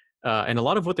and a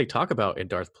lot of what they talk about in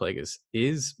Darth Plagueis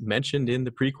is mentioned in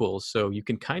the prequels, so you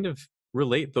can kind of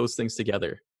relate those things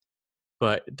together.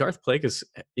 But Darth Plagueis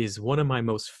is one of my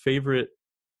most favorite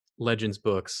Legends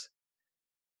books,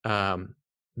 um,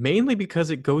 mainly because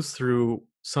it goes through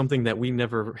something that we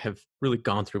never have really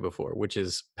gone through before, which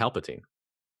is Palpatine.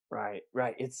 Right,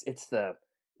 right. It's the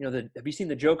the have you seen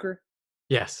the Joker?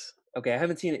 Yes. Okay, I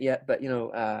haven't seen it yet, but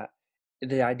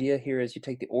the idea here is you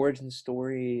take the origin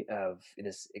story of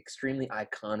this extremely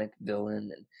iconic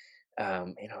villain,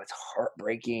 and it's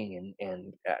heartbreaking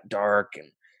and dark,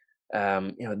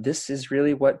 and this is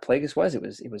really what Plagueis was. It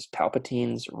was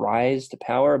Palpatine's rise to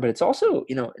power, but it's also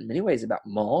in many ways about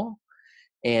Maul,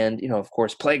 and of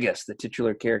course Plagueis, the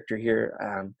titular character here.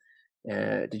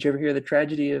 Did you ever hear the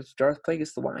tragedy of Darth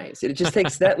Plagueis the Wise? It just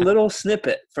takes that little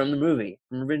snippet from the movie,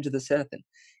 from Revenge of the Sith, and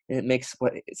it makes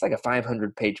it's like a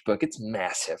 500-page book. It's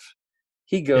massive.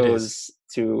 He It is. goes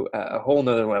to a whole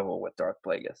nother level with Darth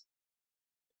Plagueis.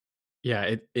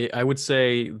 Yeah, I would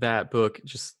say that book,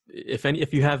 just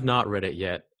if you have not read it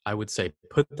yet, I would say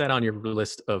put that on your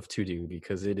list of to do,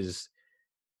 because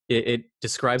it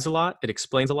describes a lot, it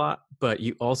explains a lot, but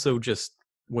you also just,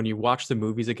 when you watch the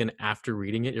movies again after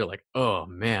reading it, you're like, oh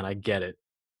man, I get it.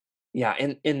 Yeah,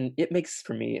 and it makes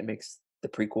the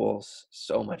prequels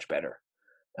so much better.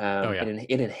 Oh yeah.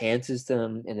 It enhances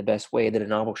them in the best way that a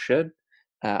novel should.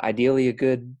 Ideally, a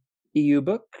good EU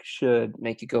book should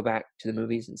make you go back to the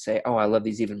movies and say, "Oh, I love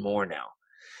these even more now."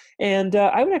 And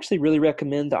I would actually really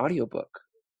recommend the audiobook.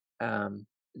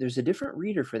 There's a different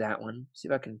reader for that one. See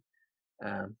if I can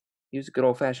use a good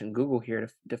old fashioned Google here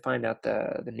to find out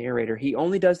the narrator. He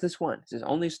only does this one. It's his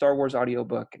only Star Wars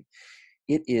audiobook. And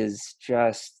it is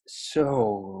just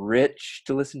so rich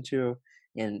to listen to.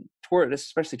 And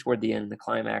especially toward the end, the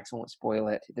climax, I won't spoil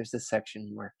it. There's this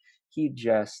section where he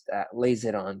just lays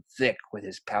it on thick with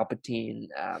his Palpatine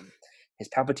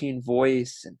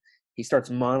voice, and he starts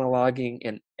monologuing.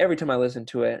 And every time I listen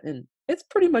to it, and it's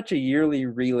pretty much a yearly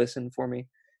re-listen for me.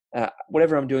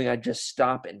 Whatever I'm doing, I just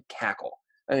stop and cackle.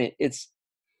 I mean, it's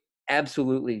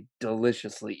absolutely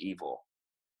deliciously evil.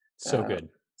 So Uh, good.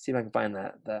 See if I can find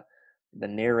the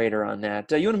narrator on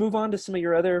that. You want to move on to some of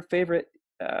your other favorite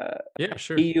uh, Yeah,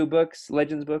 sure. EU books,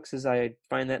 Legends books, as I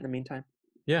find that in the meantime?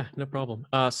 Yeah, no problem.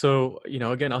 So,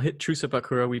 again, I'll hit Trusa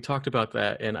Bakura. We talked about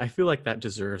that, and I feel like that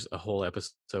deserves a whole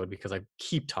episode because I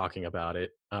keep talking about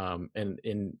it. And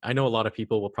I know a lot of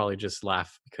people will probably just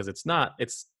laugh because it's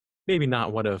maybe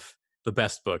not one of the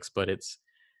best books, but it's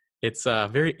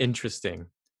very interesting.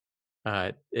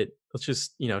 It let's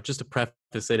just to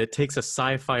preface it, it takes a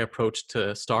sci-fi approach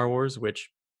to Star Wars, which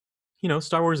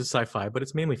Star Wars is sci-fi, but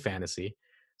it's mainly fantasy,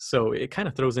 so it kind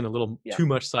of throws in a little Yeah. too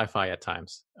much sci-fi at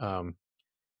times.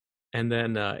 And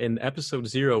then in episode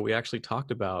 0, we actually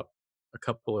talked about a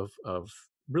couple of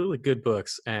really good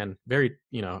books, and very,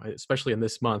 especially in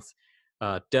this month,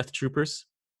 Death Troopers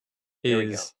There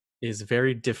we go. is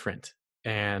very different,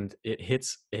 and it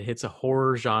hits a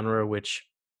horror genre which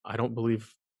I don't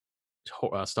believe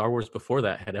Star Wars before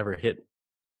that had ever hit.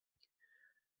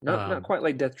 Not Um, quite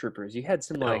like Death Troopers. You had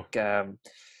some no, like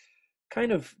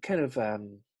kind of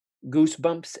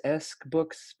Goosebumps esque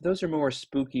books. Those are more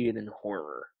spooky than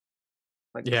horror,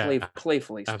 like yeah,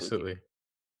 playfully spooky. absolutely,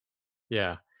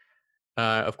 yeah.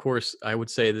 Of course, I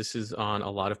would say this is on a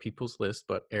lot of people's list,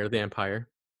 but Heir of the Empire,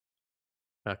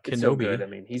 It's so good. I Kenobi.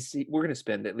 mean, we're gonna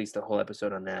spend at least a whole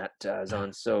episode on that.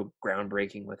 Zon's so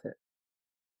groundbreaking with it.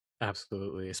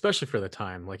 Absolutely, especially for the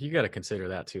time. Like, you got to consider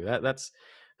that too. That's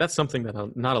something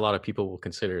that not a lot of people will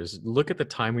consider. Is look at the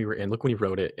time we were in. Look when he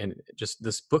wrote it, and just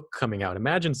this book coming out.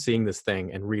 Imagine seeing this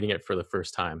thing and reading it for the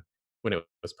first time when it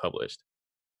was published.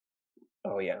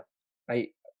 Oh yeah, I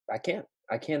I can't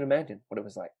imagine what it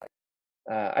was like.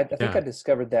 I think I Yeah,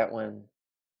 discovered that one.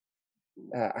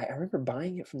 I remember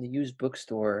buying it from the used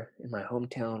bookstore in my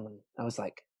hometown when I was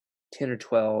like 10 or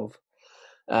 12.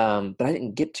 But I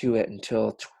didn't get to it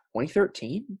until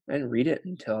 2013. I didn't read it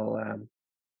until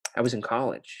I was in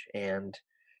college. And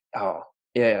oh,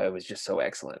 yeah, it was just so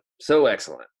excellent. So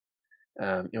excellent.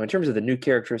 In terms of the new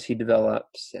characters he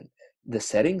develops and the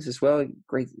settings as well,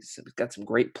 great. It's got some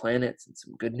great planets and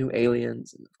some good new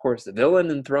aliens. And of course, the villain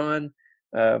in Thrawn.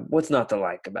 What's not to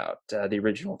like about the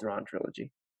original Thrawn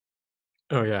trilogy?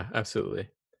 oh yeah, absolutely.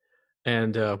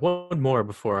 And one more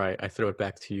before I throw it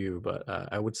back to you, but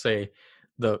I would say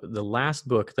the last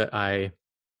book that I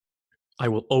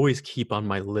will always keep on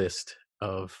my list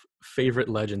of favorite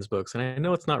Legends books, and I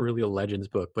know it's not really a Legends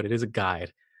book, but it is a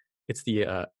guide. It's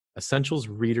the Essential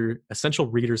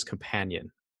Reader's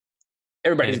Companion.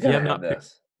 And Everybody's if you got to have have not picked,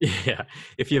 this. yeah,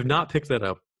 if you have not picked that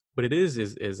up, what it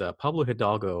is Pablo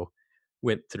Hidalgo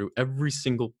went through every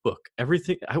single book,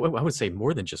 everything. I would say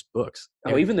more than just books.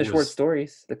 Oh, It even the short was,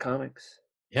 stories, the comics.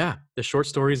 yeah, the short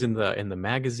stories in the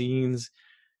magazines.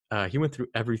 He went through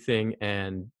everything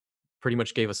and pretty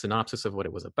much gave a synopsis of what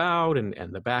it was about and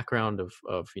the background of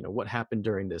what happened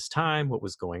during this time, what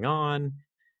was going on.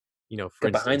 For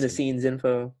Got behind instance, the scenes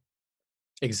info.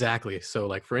 exactly. So,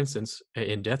 like for instance,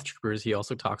 in Death Troopers, he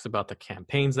also talks about the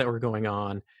campaigns that were going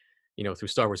on, through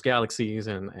Star Wars Galaxies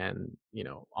and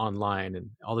online and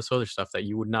all this other stuff that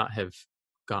you would not have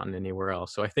gotten anywhere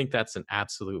else. So I think that's an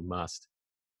absolute must.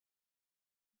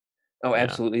 Oh, Yeah.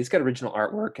 absolutely. It's got original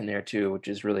artwork in there too, which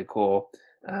is really cool.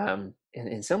 And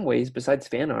in some ways, besides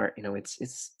fan art,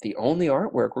 it's the only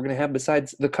artwork we're going to have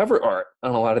besides the cover art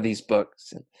on a lot of these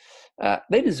books. And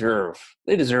they deserve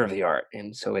the art,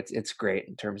 and so it's great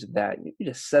in terms of that. You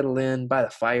just settle in by the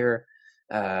fire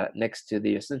next to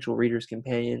the Essential Reader's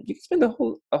Companion. You can spend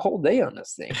a whole day on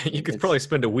this thing. You could probably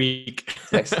spend a week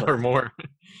Excellent. or more.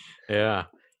 Yeah.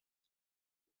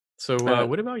 So, Uh,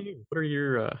 what about you? What are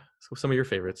your some of your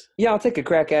favorites? Yeah, I'll take a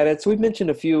crack at it. So we've mentioned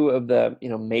a few of the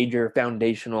major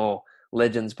foundational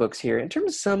Legends books here. In terms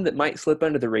of some that might slip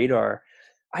under the radar,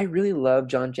 I really love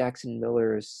John Jackson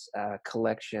Miller's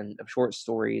collection of short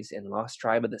stories in Lost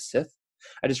Tribe of the Sith.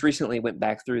 I just recently went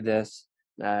back through this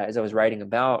as I was writing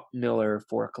about Miller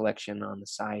for a collection on the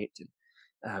site.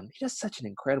 And he does such an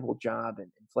incredible job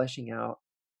in fleshing out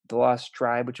the Lost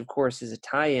Tribe, which of course is a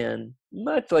tie-in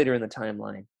much later in the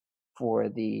timeline for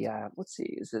the let's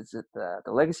see, is it the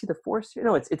Legacy of the Force?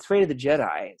 No, it's Fate of the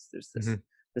Jedi. There's this Mhm.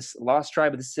 this Lost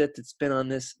Tribe of the Sith that's been on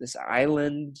this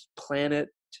island planet.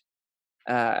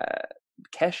 Uh,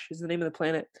 Kesh is the name of the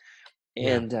planet,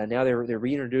 Yeah. and now they're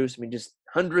reintroduced. I mean, just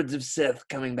hundreds of Sith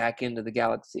coming back into the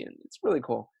galaxy, and it's really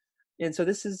cool. And so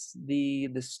this is the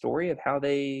story of how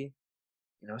they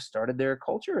started their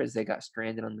culture as they got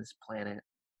stranded on this planet.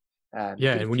 You Yeah,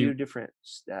 get a and when few you different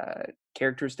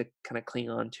characters to kind of cling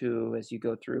on to as you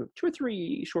go through two or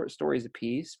three short stories a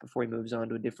piece before he moves on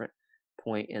to a different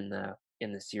point in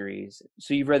the series.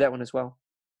 So you've read that one as well?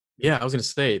 Yeah, I was gonna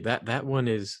say that one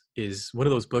is one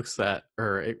of those books that,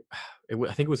 or I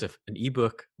think it was an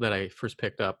ebook that I first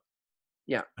picked up.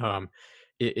 Yeah. Um,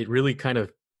 it really kind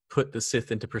of put the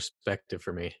Sith into perspective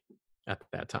for me at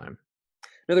that time.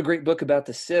 Another great book about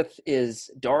the Sith is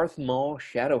Darth Maul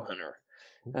Shadowhunter.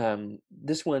 Ooh.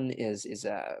 This one is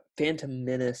a Phantom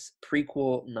Menace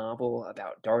prequel novel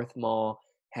about Darth Maul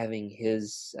having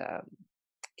his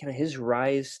kind of his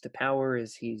rise to power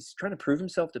as he's trying to prove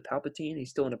himself to Palpatine. He's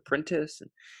still an apprentice, and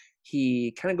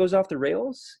he kind of goes off the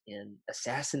rails and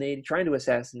trying to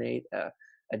assassinate a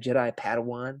Jedi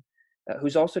Padawan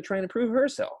who's also trying to prove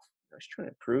herself. She's trying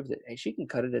to prove that hey, she can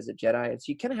cut it as a Jedi. And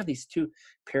so you kind of have these two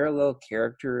parallel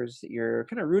characters that you're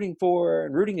kind of rooting for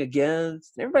and rooting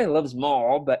against. And everybody loves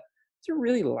Maul, but it's a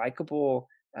really likable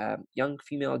young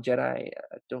female Jedi.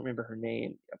 I don't remember her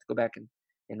name. I have to go back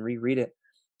and reread it.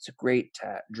 It's a great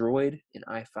droid in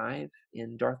I-5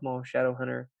 in Darth Maul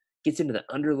Shadowhunter. Gets into the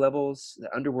underlevels, the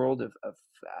underworld of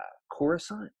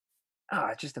Coruscant.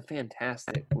 Just a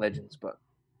fantastic Legends book.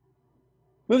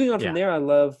 Moving on from Yeah. there, I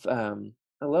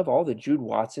love all the Jude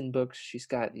Watson books. She's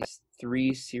got these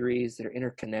 3 series that are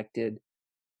interconnected,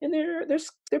 and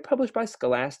they're published by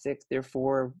Scholastic. They're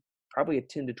for probably a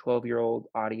 10 to 12-year-old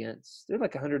audience. They're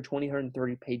like 120,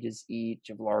 130 pages each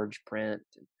of large print.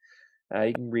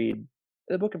 You can read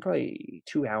the book in probably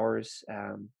 2 hours.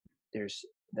 There's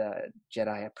the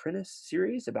Jedi Apprentice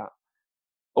series about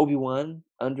Obi-Wan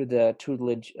under the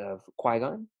tutelage of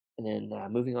Qui-Gon. And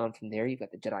then moving on from there, you've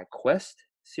got the Jedi Quest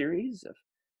series of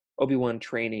Obi-Wan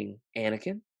training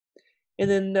Anakin. And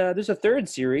then there's a 3rd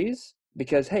series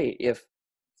because, hey, if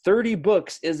 30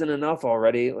 books isn't enough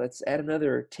already, let's add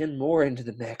another 10 more into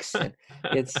the mix. And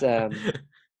it's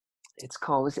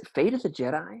called, is it Fate of the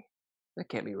Jedi? That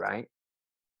can't be right.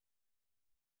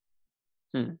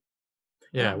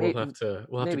 Yeah, Maybe, we'll have to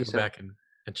maybe go so. back and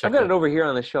I've check got it that. over here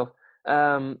on the shelf.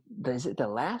 Is it The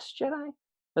Last Jedi?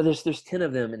 No, there's 10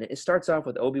 of them, and it starts off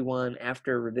with Obi-Wan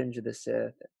after Revenge of the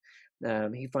Sith.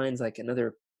 He finds like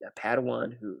another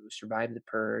Padawan who survived the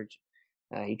purge.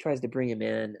 He tries to bring him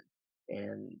in,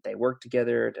 and they work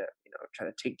together to try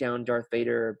to take down Darth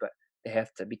Vader, but they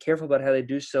have to be careful about how they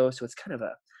do so. So it's kind of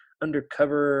a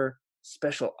undercover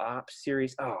special ops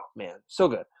series. Oh man, so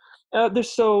good. They're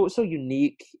so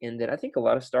unique in that I think a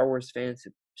lot of Star Wars fans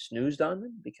have snoozed on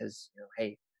them because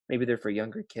hey, maybe they're for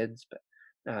younger kids. But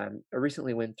I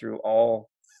recently went through all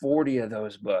 40 of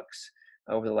those books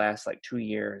over the last like 2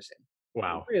 years.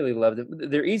 Wow. Really love them.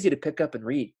 They're easy to pick up and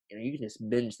read. You can just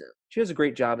binge them. She does a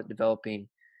great job at developing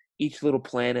each little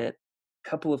planet,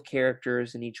 couple of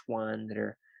characters in each one that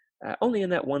are only in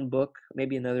that one book,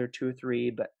 maybe another 2 or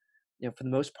 3, but for the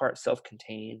most part,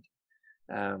 self-contained.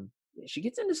 Um, she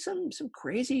gets into some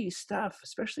crazy stuff,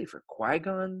 especially for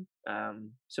Qui-Gon.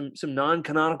 Some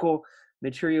non-canonical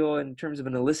material in terms of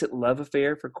an illicit love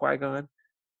affair for Qui-Gon.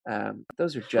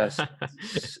 Those are just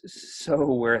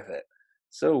so worth it.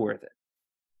 So worth it.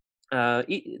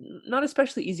 Not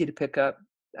especially easy to pick up.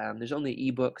 There's only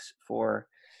ebooks for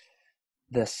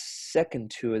the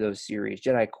second 2 of those series,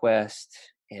 Jedi Quest,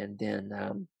 and then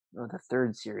the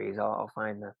third series. I'll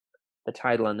find the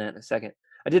title on that in a second.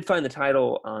 I did find the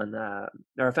title on, or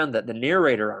I found the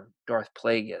narrator on Darth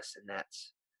Plagueis, and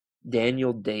that's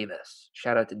Daniel Davis.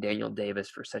 Shout out to Daniel Davis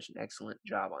for such an excellent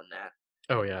job on that.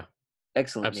 Oh yeah.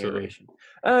 Excellent Absolutely. narration.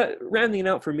 Rounding it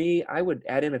out for me, I would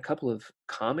add in a couple of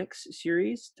comics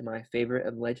series to my favorite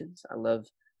of Legends. I love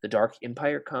the Dark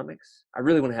Empire comics. I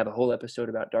really want to have a whole episode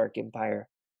about Dark Empire.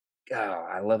 Oh,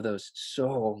 I love those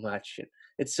so much.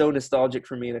 It's so nostalgic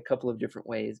for me in a couple of different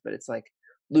ways, but it's like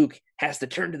Luke has to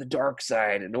turn to the dark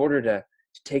side in order to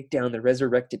take down the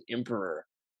resurrected Emperor.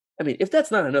 I mean, if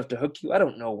that's not enough to hook you, I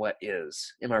don't know what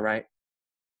is. Am I right?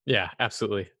 Yeah,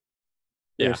 absolutely.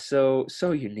 They're Yeah. so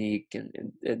unique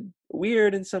and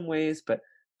weird in some ways, but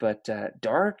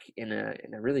dark in a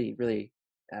really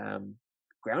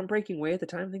groundbreaking way at the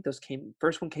time. I think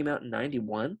first one came out in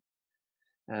 '91,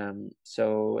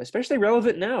 so especially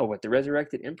relevant now with the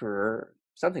resurrected Emperor,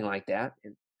 something like that,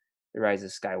 and the Rise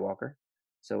of Skywalker.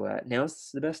 So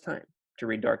now's the best time to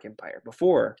read Dark Empire.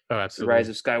 Before Oh, the Rise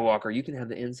absolutely. of Skywalker, you can have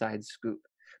the inside scoop.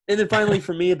 And then finally,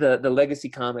 for me, the legacy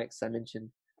comics I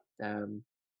mentioned. I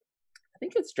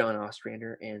think it's John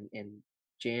Ostrander and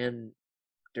Jan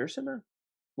Duursema.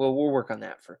 Well, we'll work on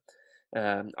that for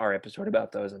our episode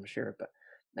about those, I'm sure. But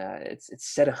it's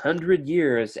set 100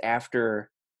 years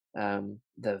after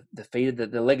the fate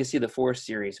of the Legacy of the Force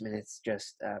series. I mean, it's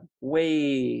just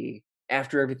way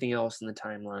after everything else in the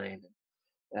timeline.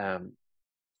 Um,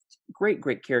 great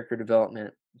character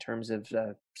development in terms of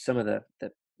some of the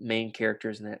main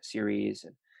characters in that series.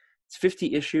 And it's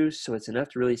 50 issues, so it's enough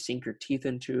to really sink your teeth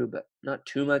into, but not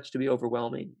too much to be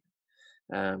overwhelming.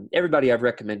 Everybody I've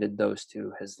recommended those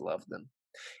to has loved them.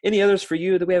 Any others for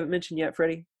you that we haven't mentioned yet,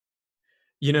 Freddie?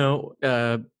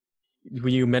 When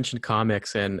you mentioned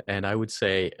comics, and I would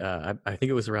say I think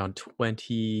it was around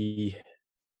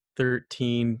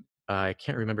 2013. I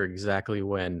can't remember exactly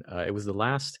when. It was the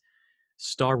last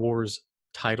Star Wars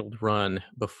titled run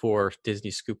before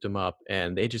Disney scooped them up,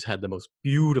 and they just had the most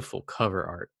beautiful cover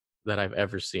art that I've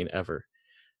ever seen ever.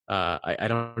 I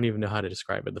don't even know how to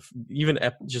describe it.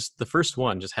 Just the first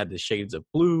one just had the shades of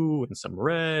blue and some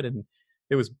red, and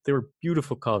they were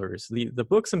beautiful covers. The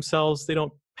books themselves, they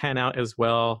don't pan out as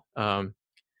well.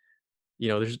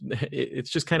 There's it's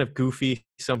just kind of goofy,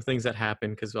 some things that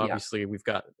happen, because Yeah. obviously we've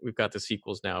got the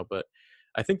sequels now, but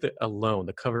I think that alone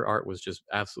the cover art was just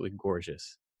absolutely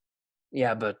gorgeous.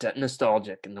 Yeah, but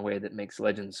nostalgic in the way that makes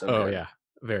Legends so Oh good. yeah,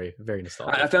 very very I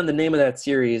nostalgic. found the name of that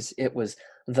series. It was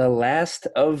The Last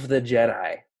of the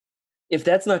Jedi. If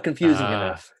that's not confusing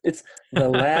enough, it's The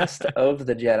Last of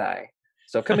the Jedi.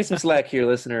 So cut me some slack here,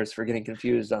 listeners, for getting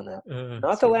confused on that. Not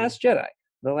The So good. Last Jedi,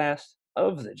 The Last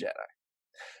of the Jedi.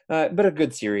 But a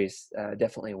good series,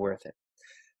 definitely worth it.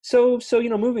 So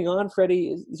moving on, Freddie,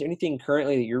 is there anything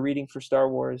currently that you're reading for Star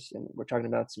Wars? And we're talking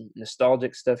about some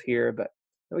nostalgic stuff here, but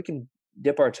we can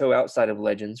dip our toe outside of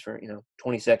Legends for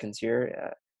 20 seconds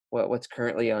here. What's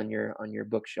currently on your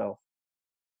bookshelf?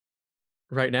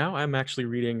 Right now, I'm actually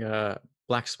reading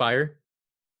Black Spire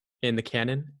in the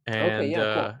canon, Okay, and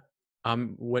yeah, cool.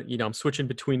 I'm switching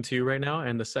between 2 right now,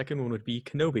 and the second one would be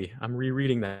Kenobi. I'm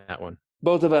rereading that one.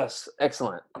 Both of us,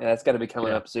 excellent. Yeah, that's got to be coming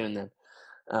Yeah. up soon then.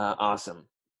 Awesome.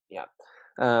 Yeah.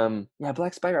 Yeah,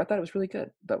 Black Spire, I thought it was really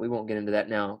good, but we won't get into that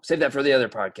now. Save that for the other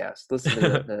podcast. Listen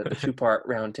to the 2-part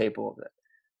round table.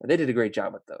 They did a great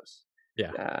job with those.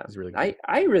 Yeah, it's really good.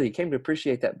 I really came to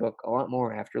appreciate that book a lot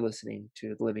more after listening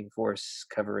to the Living Force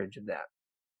coverage of that.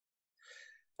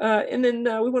 And then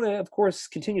we want to, of course,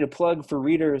 continue to plug for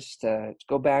readers to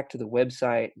go back to the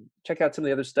website and check out some of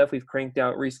the other stuff we've cranked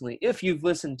out recently. If you've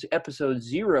listened to episode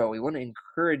 0, we want to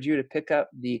encourage you to pick up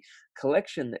the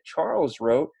collection that Charles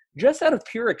wrote just out of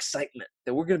pure excitement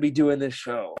that we're going to be doing this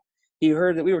show. He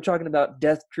heard that we were talking about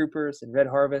Death Troopers and Red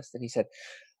Harvest, and he said,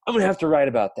 I'm going to have to write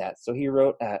about that. So he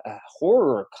wrote a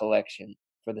horror collection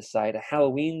for the site, a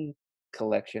Halloween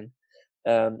collection.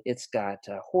 It's got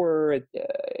horror.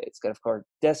 It's got, of course,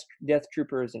 Death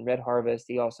Troopers and Red Harvest.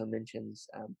 He also mentions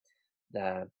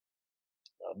the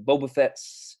Boba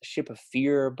Fett's Ship of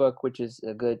Fear book, which is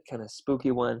a good kind of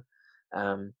spooky one.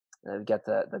 We've got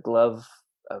the Glove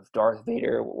of Darth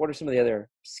Vader. What are some of the other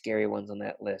scary ones on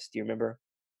that list? Do you remember?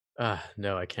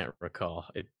 No, I can't recall.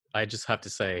 I just have to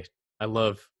say, I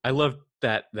love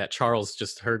that Charles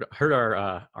just heard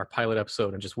our pilot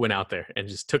episode and just went out there and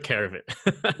just took care of it.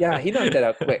 Yeah, he knocked that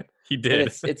out quick. He did.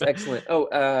 And it's excellent.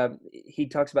 He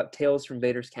talks about Tales from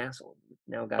Vader's Castle.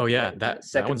 Now got that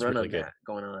second run really on good. that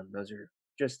going on. Those are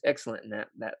just excellent in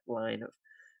that line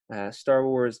of Star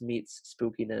Wars meets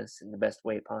spookiness in the best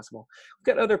way possible.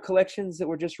 We've got other collections that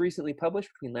were just recently published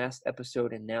between last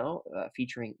episode and now,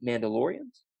 featuring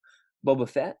Mandalorians, Boba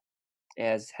Fett,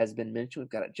 as has been mentioned.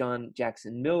 We've got a John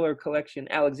Jackson Miller collection,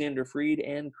 Alexander Freed,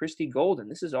 and Christy Golden.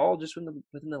 This is all just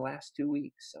within the last 2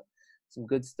 weeks. So some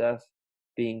good stuff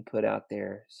being put out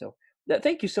there. So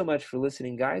thank you so much for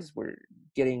listening, guys. We're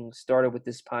getting started with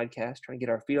this podcast, trying to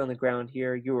get our feet on the ground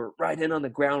here. You were right in on the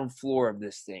ground floor of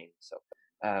this thing. So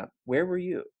where were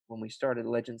you when we started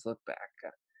Legends Look Back?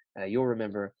 You'll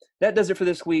remember. That does it for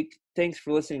this week. Thanks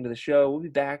for listening to the show. We'll be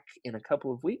back in a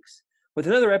couple of weeks with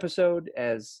another episode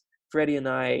as Freddie and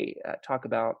I talk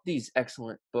about these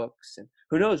excellent books. And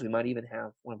who knows, we might even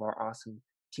have one of our awesome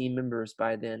team members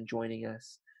by then joining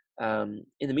us. In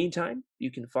the meantime,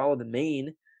 you can follow the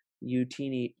main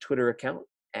Utini Twitter account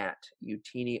at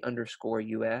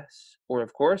Utini_US, or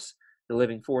of course, the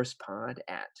Living Force Pod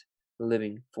at the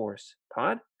Living Force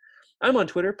Pod. I'm on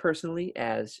Twitter personally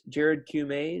as Jared Q.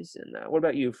 Mays. And what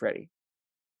about you, Freddie?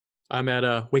 I'm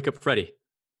at Wake Up Freddie.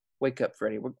 Wake Up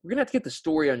Freddie. We're going to have to get the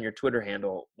story on your Twitter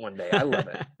handle one day. I love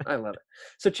it. I love it.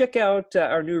 So check out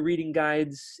our new reading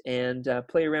guides and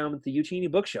play around with the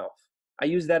Utini bookshelf. I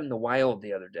used that in the wild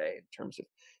the other day in terms of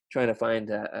trying to find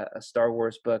a Star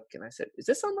Wars book. And I said, is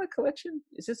this on my collection?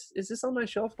 Is this on my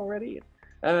shelf already?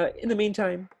 In the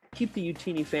meantime, keep the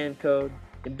Utini fan code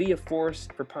and be a force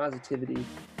for positivity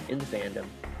in the fandom.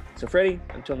 So Freddie,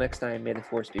 until next time, may the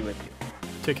Force be with you.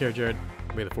 Take care, Jared.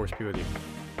 May the Force be with you.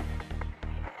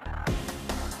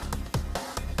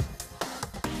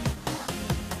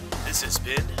 This has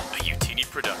been a Utini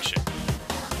production.